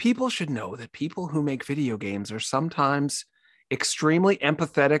 So people should know that people who make video games are sometimes extremely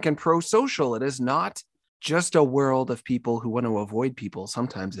empathetic and pro-social. It is not just a world of people who want to avoid people.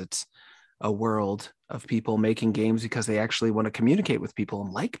 Sometimes it's a world of people making games because they actually want to communicate with people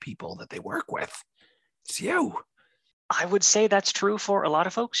and like people that they work with. It's you. I would say that's true for a lot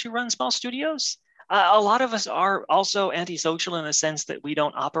of folks who run small studios. A lot of us are also antisocial in the sense that we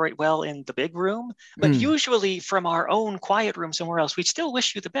don't operate well in the big room, but usually from our own quiet room somewhere else, we still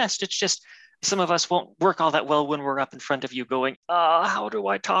wish you the best. It's just some of us won't work all that well when we're up in front of you going, how do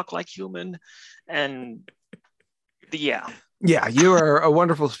I talk like human? And yeah, you are a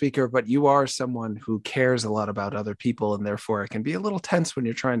wonderful speaker, but you are someone who cares a lot about other people, and therefore it can be a little tense when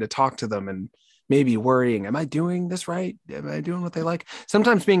you're trying to talk to them and maybe worrying, am I doing this right? Am I doing what they like?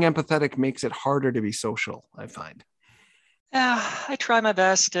 Sometimes being empathetic makes it harder to be social, I find. Yeah, I try my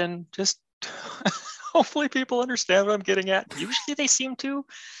best, and just hopefully people understand what I'm getting at. Usually they seem to.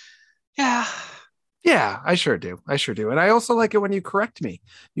 Yeah, I sure do. And I also like it when you correct me.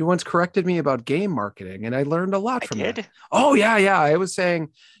 You once corrected me about game marketing, and I learned a lot from that. Oh, yeah. I was saying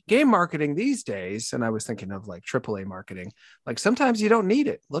game marketing these days, and I was thinking of like AAA marketing. Like sometimes you don't need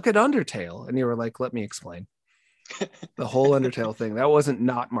it. Look at Undertale. And you were like, let me explain. The whole Undertale thing, that wasn't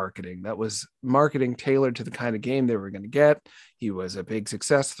not marketing. That was marketing tailored to the kind of game they were going to get. He was a big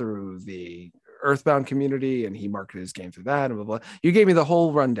success through the Earthbound community, and he marketed his game through that, and blah, blah. You gave me the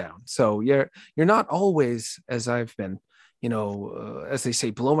whole rundown. So you're not always, as I've been, as they say,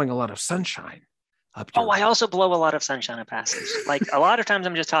 blowing a lot of sunshine up your I also blow a lot of sunshine up asses. Like a lot of times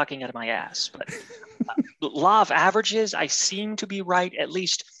I'm just talking out of my ass, but law of averages, I seem to be right at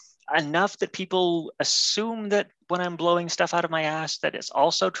least enough that people assume that when I'm blowing stuff out of my ass that it's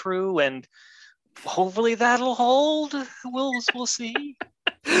also true, and hopefully that'll hold. We'll see.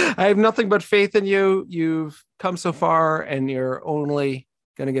 I have nothing but faith in you. You've come so far, and you're only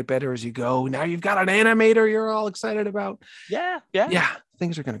going to get better as you go. Now you've got an animator you're all excited about. Yeah.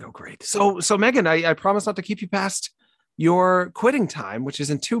 Things are going to go great. So Megan, I promise not to keep you past your quitting time, which is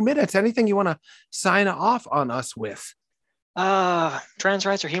in 2 minutes. Anything you want to sign off on us with? Trans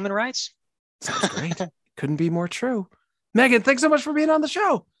rights or human rights? Sounds great. Couldn't be more true. Megan, thanks so much for being on the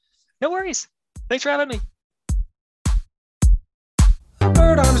show. No worries. Thanks for having me.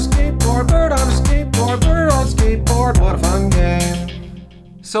 Bird on a skateboard, bird on a skateboard, bird on a skateboard, what a fun game.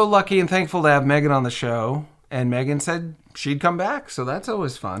 So lucky and thankful to have Megan on the show. And Megan said she'd come back, so that's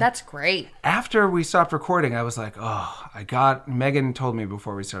always fun. That's great. After we stopped recording, I was like, Megan told me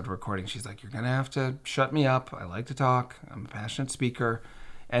before we started recording, she's like, you're going to have to shut me up. I like to talk. I'm a passionate speaker.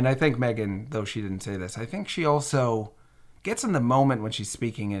 And I think Megan, though she didn't say this, I think she also gets in the moment when she's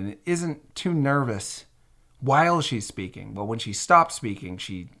speaking and isn't too nervous while she's speaking. Well, when she stops speaking,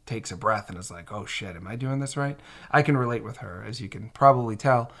 she takes a breath and is like, oh shit, am I doing this right? I can relate with her, as you can probably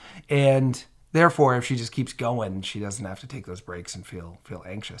tell. And therefore, if she just keeps going, she doesn't have to take those breaks and feel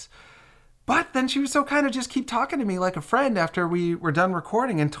anxious. But then she was so kind of just keep talking to me like a friend after we were done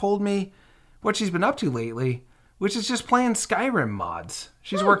recording and told me what she's been up to lately, which is just playing Skyrim mods.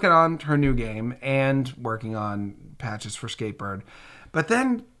 She's working on her new game and working on patches for Skatebird. But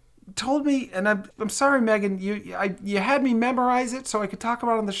then told me, and I'm sorry, Megan, you had me memorize it so I could talk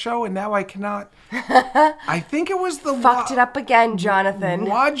about it on the show, and now I cannot. I think it was the Fucked it up again, Jonathan.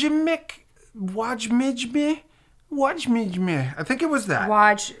 Wajmijme. I think it was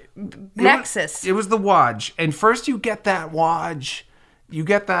that. Nexus. It was the Waj. And first you get that Waj. You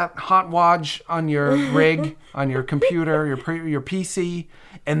get that hot Waj on your rig, on your computer, your PC,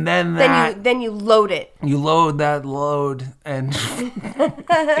 and then you load it. You load that load and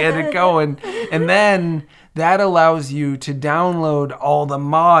get it going. And then that allows you to download all the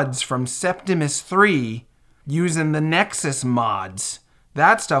mods from Septimus 3 using the Nexus mods.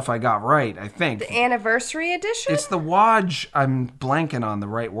 That stuff I got right, I think. The Anniversary Edition? It's the Waj. I'm blanking on the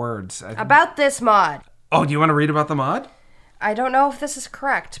right words. About this mod. Oh, do you want to read about the mod? I don't know if this is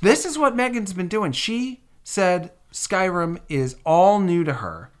correct. This is what Megan's been doing. She said Skyrim is all new to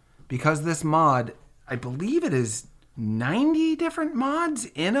her because this mod, I believe it is 90 different mods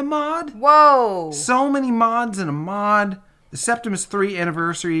in a mod. Whoa. So many mods in a mod. The Septimus 3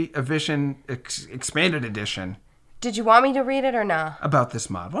 Anniversary Edition, Expanded Edition. Did you want me to read it or not? About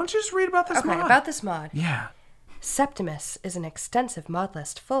this mod. Why don't you just read about this mod? Okay, about this mod. Yeah. Septimus is an extensive mod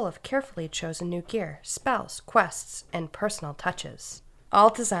list full of carefully chosen new gear, spells, quests, and personal touches,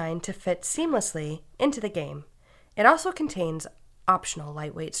 all designed to fit seamlessly into the game. It also contains optional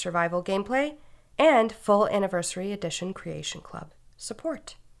lightweight survival gameplay and full Anniversary Edition Creation Club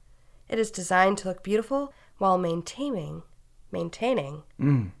support. It is designed to look beautiful while maintaining.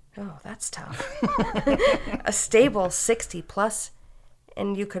 Oh, that's tough. A stable 60 plus.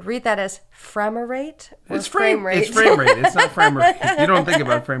 And you could read that as frame rate. It's frame rate. It's frame rate. It's not frame rate. You don't think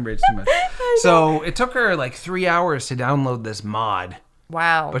about frame rates too much. So it took her like 3 hours to download this mod.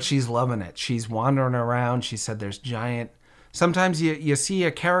 Wow. But she's loving it. She's wandering around. She said there's giant... Sometimes you see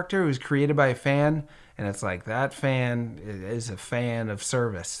a character who's created by a fan, and it's like that fan is a fan of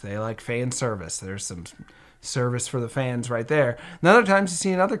service. They like fan service. There's some service for the fans right there. And other times you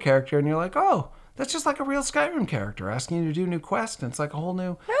see another character, and you're like, oh... That's just like a real Skyrim character asking you to do new quests, and it's like a whole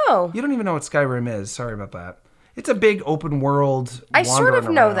new... Oh. You don't even know what Skyrim is. Sorry about that. It's a big open world. I sort of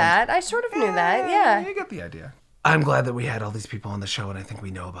know that. I sort of knew that, yeah. You get the idea. I'm glad that we had all these people on the show, and I think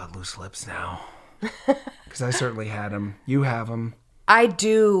we know about Loose Lips now. Because I certainly had them. You have them. I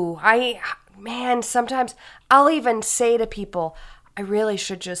do. Man, sometimes I'll even say to people, I really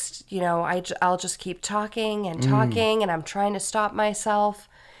should just, I'll just keep talking, and I'm trying to stop myself.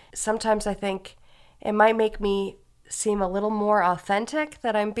 Sometimes I think... It might make me seem a little more authentic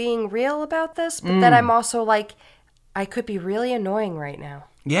that I'm being real about this, but then I'm also like, I could be really annoying right now.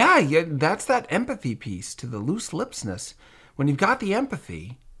 Yeah, that's that empathy piece to the loose lipsness. When you've got the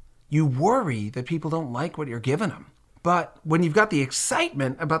empathy, you worry that people don't like what you're giving them. But when you've got the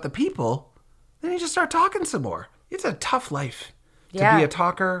excitement about the people, then you just start talking some more. It's a tough life to be a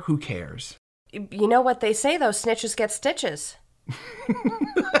talker who cares. You know what they say, though, snitches get stitches.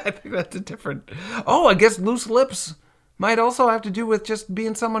 I think that's a different... Oh, I guess loose lips might also have to do with just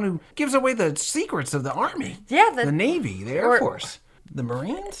being someone who gives away the secrets of the Army. Yeah. The Navy, the Air Force, the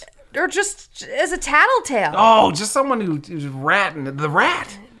Marines. Or just as a tattletale. Oh, just someone who's ratting. The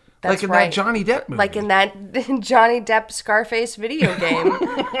rat. That's like in right. that Johnny Depp movie. Like in that Johnny Depp Scarface video game.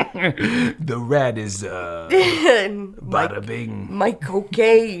 The rat is, bada bing. My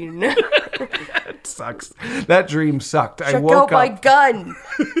cocaine. It sucks. That dream sucked. Check out my gun.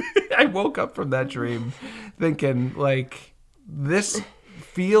 I woke up from that dream thinking, like, this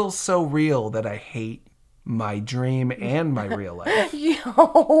feels so real that I hate my dream and my real life.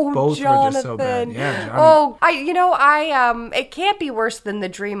 Both Jonathan. were just so bad. Yeah, Johnny. It can't be worse than the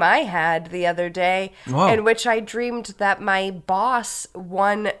dream I had the other day, in which I dreamed that my boss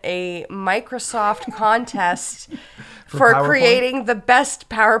won a Microsoft contest for creating the best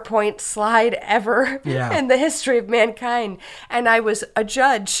PowerPoint slide ever in the history of mankind. And I was a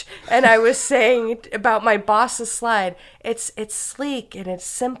judge, and I was saying about my boss's slide, it's sleek and it's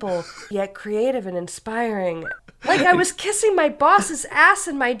simple, yet creative and inspiring. Like I was kissing my boss's ass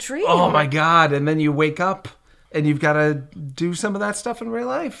in my dream. Oh my God. And then you wake up and you've got to do some of that stuff in real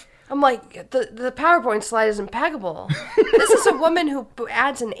life. I'm like, the PowerPoint slide is impeccable. This is a woman who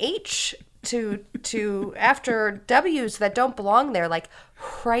adds an H to after W's that don't belong there, like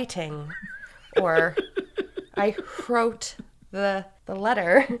writing, or I wrote the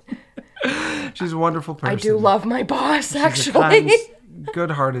letter. She's a wonderful person. I do love my boss, actually. She's a kind,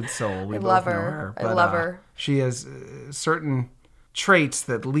 good-hearted soul. We I both love know her. But, I love her. She has certain traits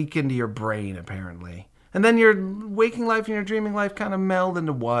that leak into your brain, apparently. And then your waking life and your dreaming life kind of meld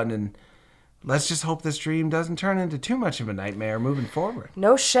into one, and let's just hope this dream doesn't turn into too much of a nightmare moving forward.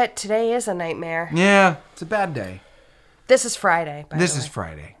 No shit, today is a nightmare. Yeah, it's a bad day. This is Friday, by This the way. is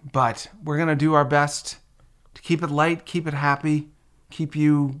Friday, but we're going to do our best to keep it light, keep it happy, keep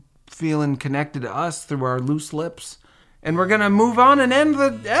you feeling connected to us through our loose lips. And we're going to move on and end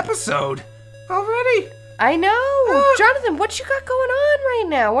the episode already. I know. Jonathan, what you got going on right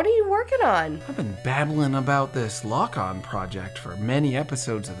now? What are you working on? I've been babbling about this lock-on project for many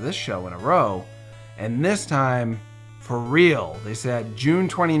episodes of this show in a row. And this time, for real, they said June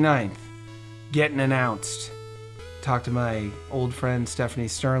 29th, getting announced. Talked to my old friend Stephanie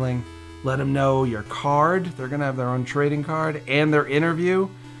Sterling. Let them know your card. They're going to have their own trading card. And their interview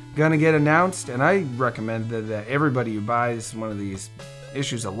going to get announced. And I recommend that everybody who buys one of these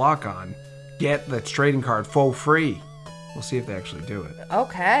issues of Lock-On get the trading card for free. We'll see if they actually do it.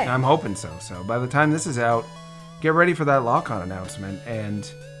 Okay. I'm hoping so. So by the time this is out, get ready for that Lock-On announcement. And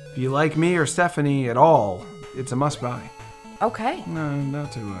if you like me or Stephanie at all, it's a must-buy. Okay. No,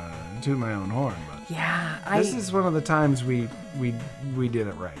 not to toot my own horn, but Yeah, this is one of the times we did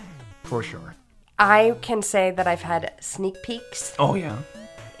it right, for sure. I can say that I've had sneak peeks, Oh yeah.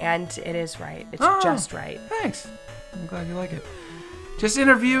 and it is right. It's just right. Thanks. I'm glad you like it. Just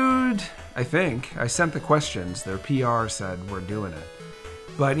interviewed, I think. I sent the questions. Their PR said we're doing it.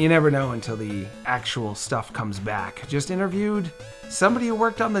 But you never know until the actual stuff comes back. Just interviewed somebody who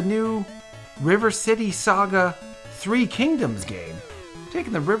worked on the new River City Saga 3 Kingdoms game.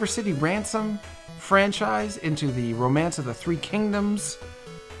 Taking the River City Ransom franchise into the Romance of the Three Kingdoms,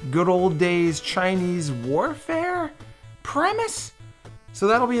 good old days Chinese warfare premise. So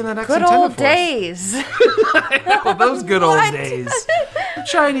that'll be in the next Good Nintendo old Force. days. Well, those good old What? days.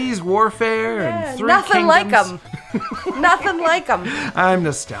 Chinese warfare and Three Nothing like Kingdoms. them. Nothing like them. I'm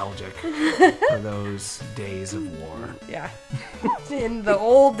nostalgic for those days of war. Yeah. In the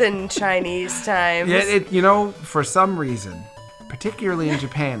olden Chinese times. Yeah, for some reason, particularly in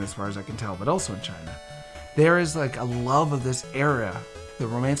Japan, as far as I can tell, but also in China, there is like a love of this era, the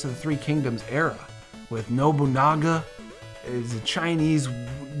Romance of the Three Kingdoms era, with Nobunaga is a Chinese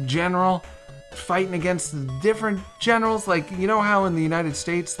general fighting against the different generals. Like, you know how in the United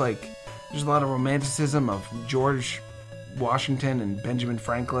States, like, there's a lot of romanticism of George Washington and Benjamin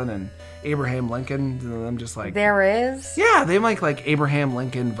Franklin and Abraham Lincoln, and them just like... There is? Yeah, they like Abraham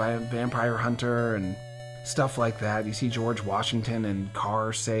Lincoln, Vampire Hunter, and stuff like that. You see George Washington and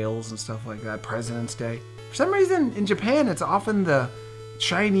car sales and stuff like that, President's Day. For some reason, in Japan, it's often the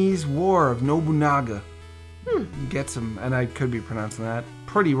Chinese War of Nobunaga. Get some, and I could be pronouncing that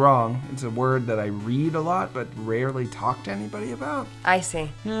pretty wrong. It's a word that I read a lot, but rarely talk to anybody about. I see.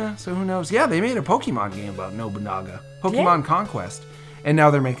 Yeah, so who knows? Yeah, they made a Pokemon game about Nobunaga. Pokemon Conquest. And now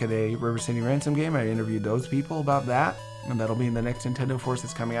they're making a River City Ransom game. I interviewed those people about that. And that'll be in the next Nintendo Force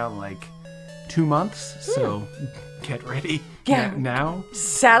that's coming out in like 2 months. So get ready. Yeah. Now.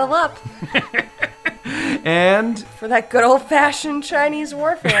 Saddle up And for that good old-fashioned Chinese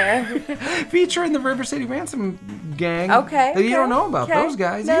warfare. featuring the River City Ransom gang. Okay, That you okay, don't know about okay. those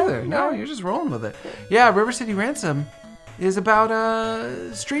guys No, either. No, no. you're just rolling with it. Yeah, River City Ransom is about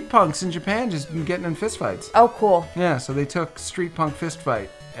street punks in Japan just getting in fistfights. Oh, cool. Yeah, so they took street punk fist fight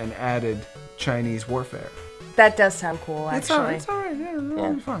and added Chinese warfare. That does sound cool, actually. It's all right. Yeah,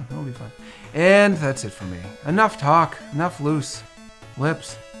 it'll be fun. It'll be fun. And that's it for me. Enough talk. Enough loose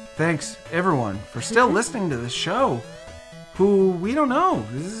lips. Thanks, everyone, for still listening to this show. Who we don't know.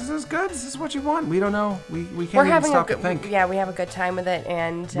 This is good. This is what you want. We don't know. We can't We're even having stop a to good, think. yeah, we have a good time with it,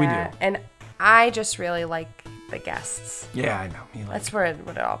 and We do. And I just really like the guests. Yeah, I know. Me like That's what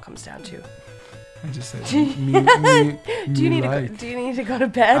it all comes down to. I just said. Do you need to go to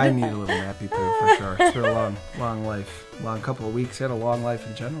bed? I need a little nappy poo for sure. It's been a long life, long couple of weeks, and a long life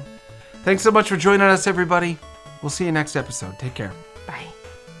in general. Thanks so much for joining us, everybody. We'll see you next episode. Take care. Bye.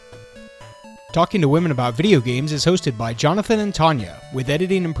 Talking to Women About Video Games is hosted by Jonathan and Tanya, with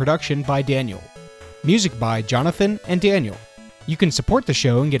editing and production by Daniel. Music by Jonathan and Daniel. You can support the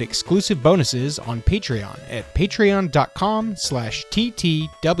show and get exclusive bonuses on Patreon at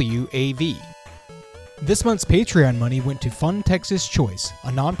patreon.com/ttwav. This month's Patreon money went to Fund Texas Choice, a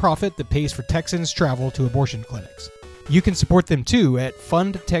nonprofit that pays for Texans' travel to abortion clinics. You can support them too at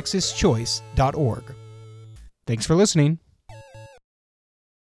fundtexaschoice.org. Thanks for listening.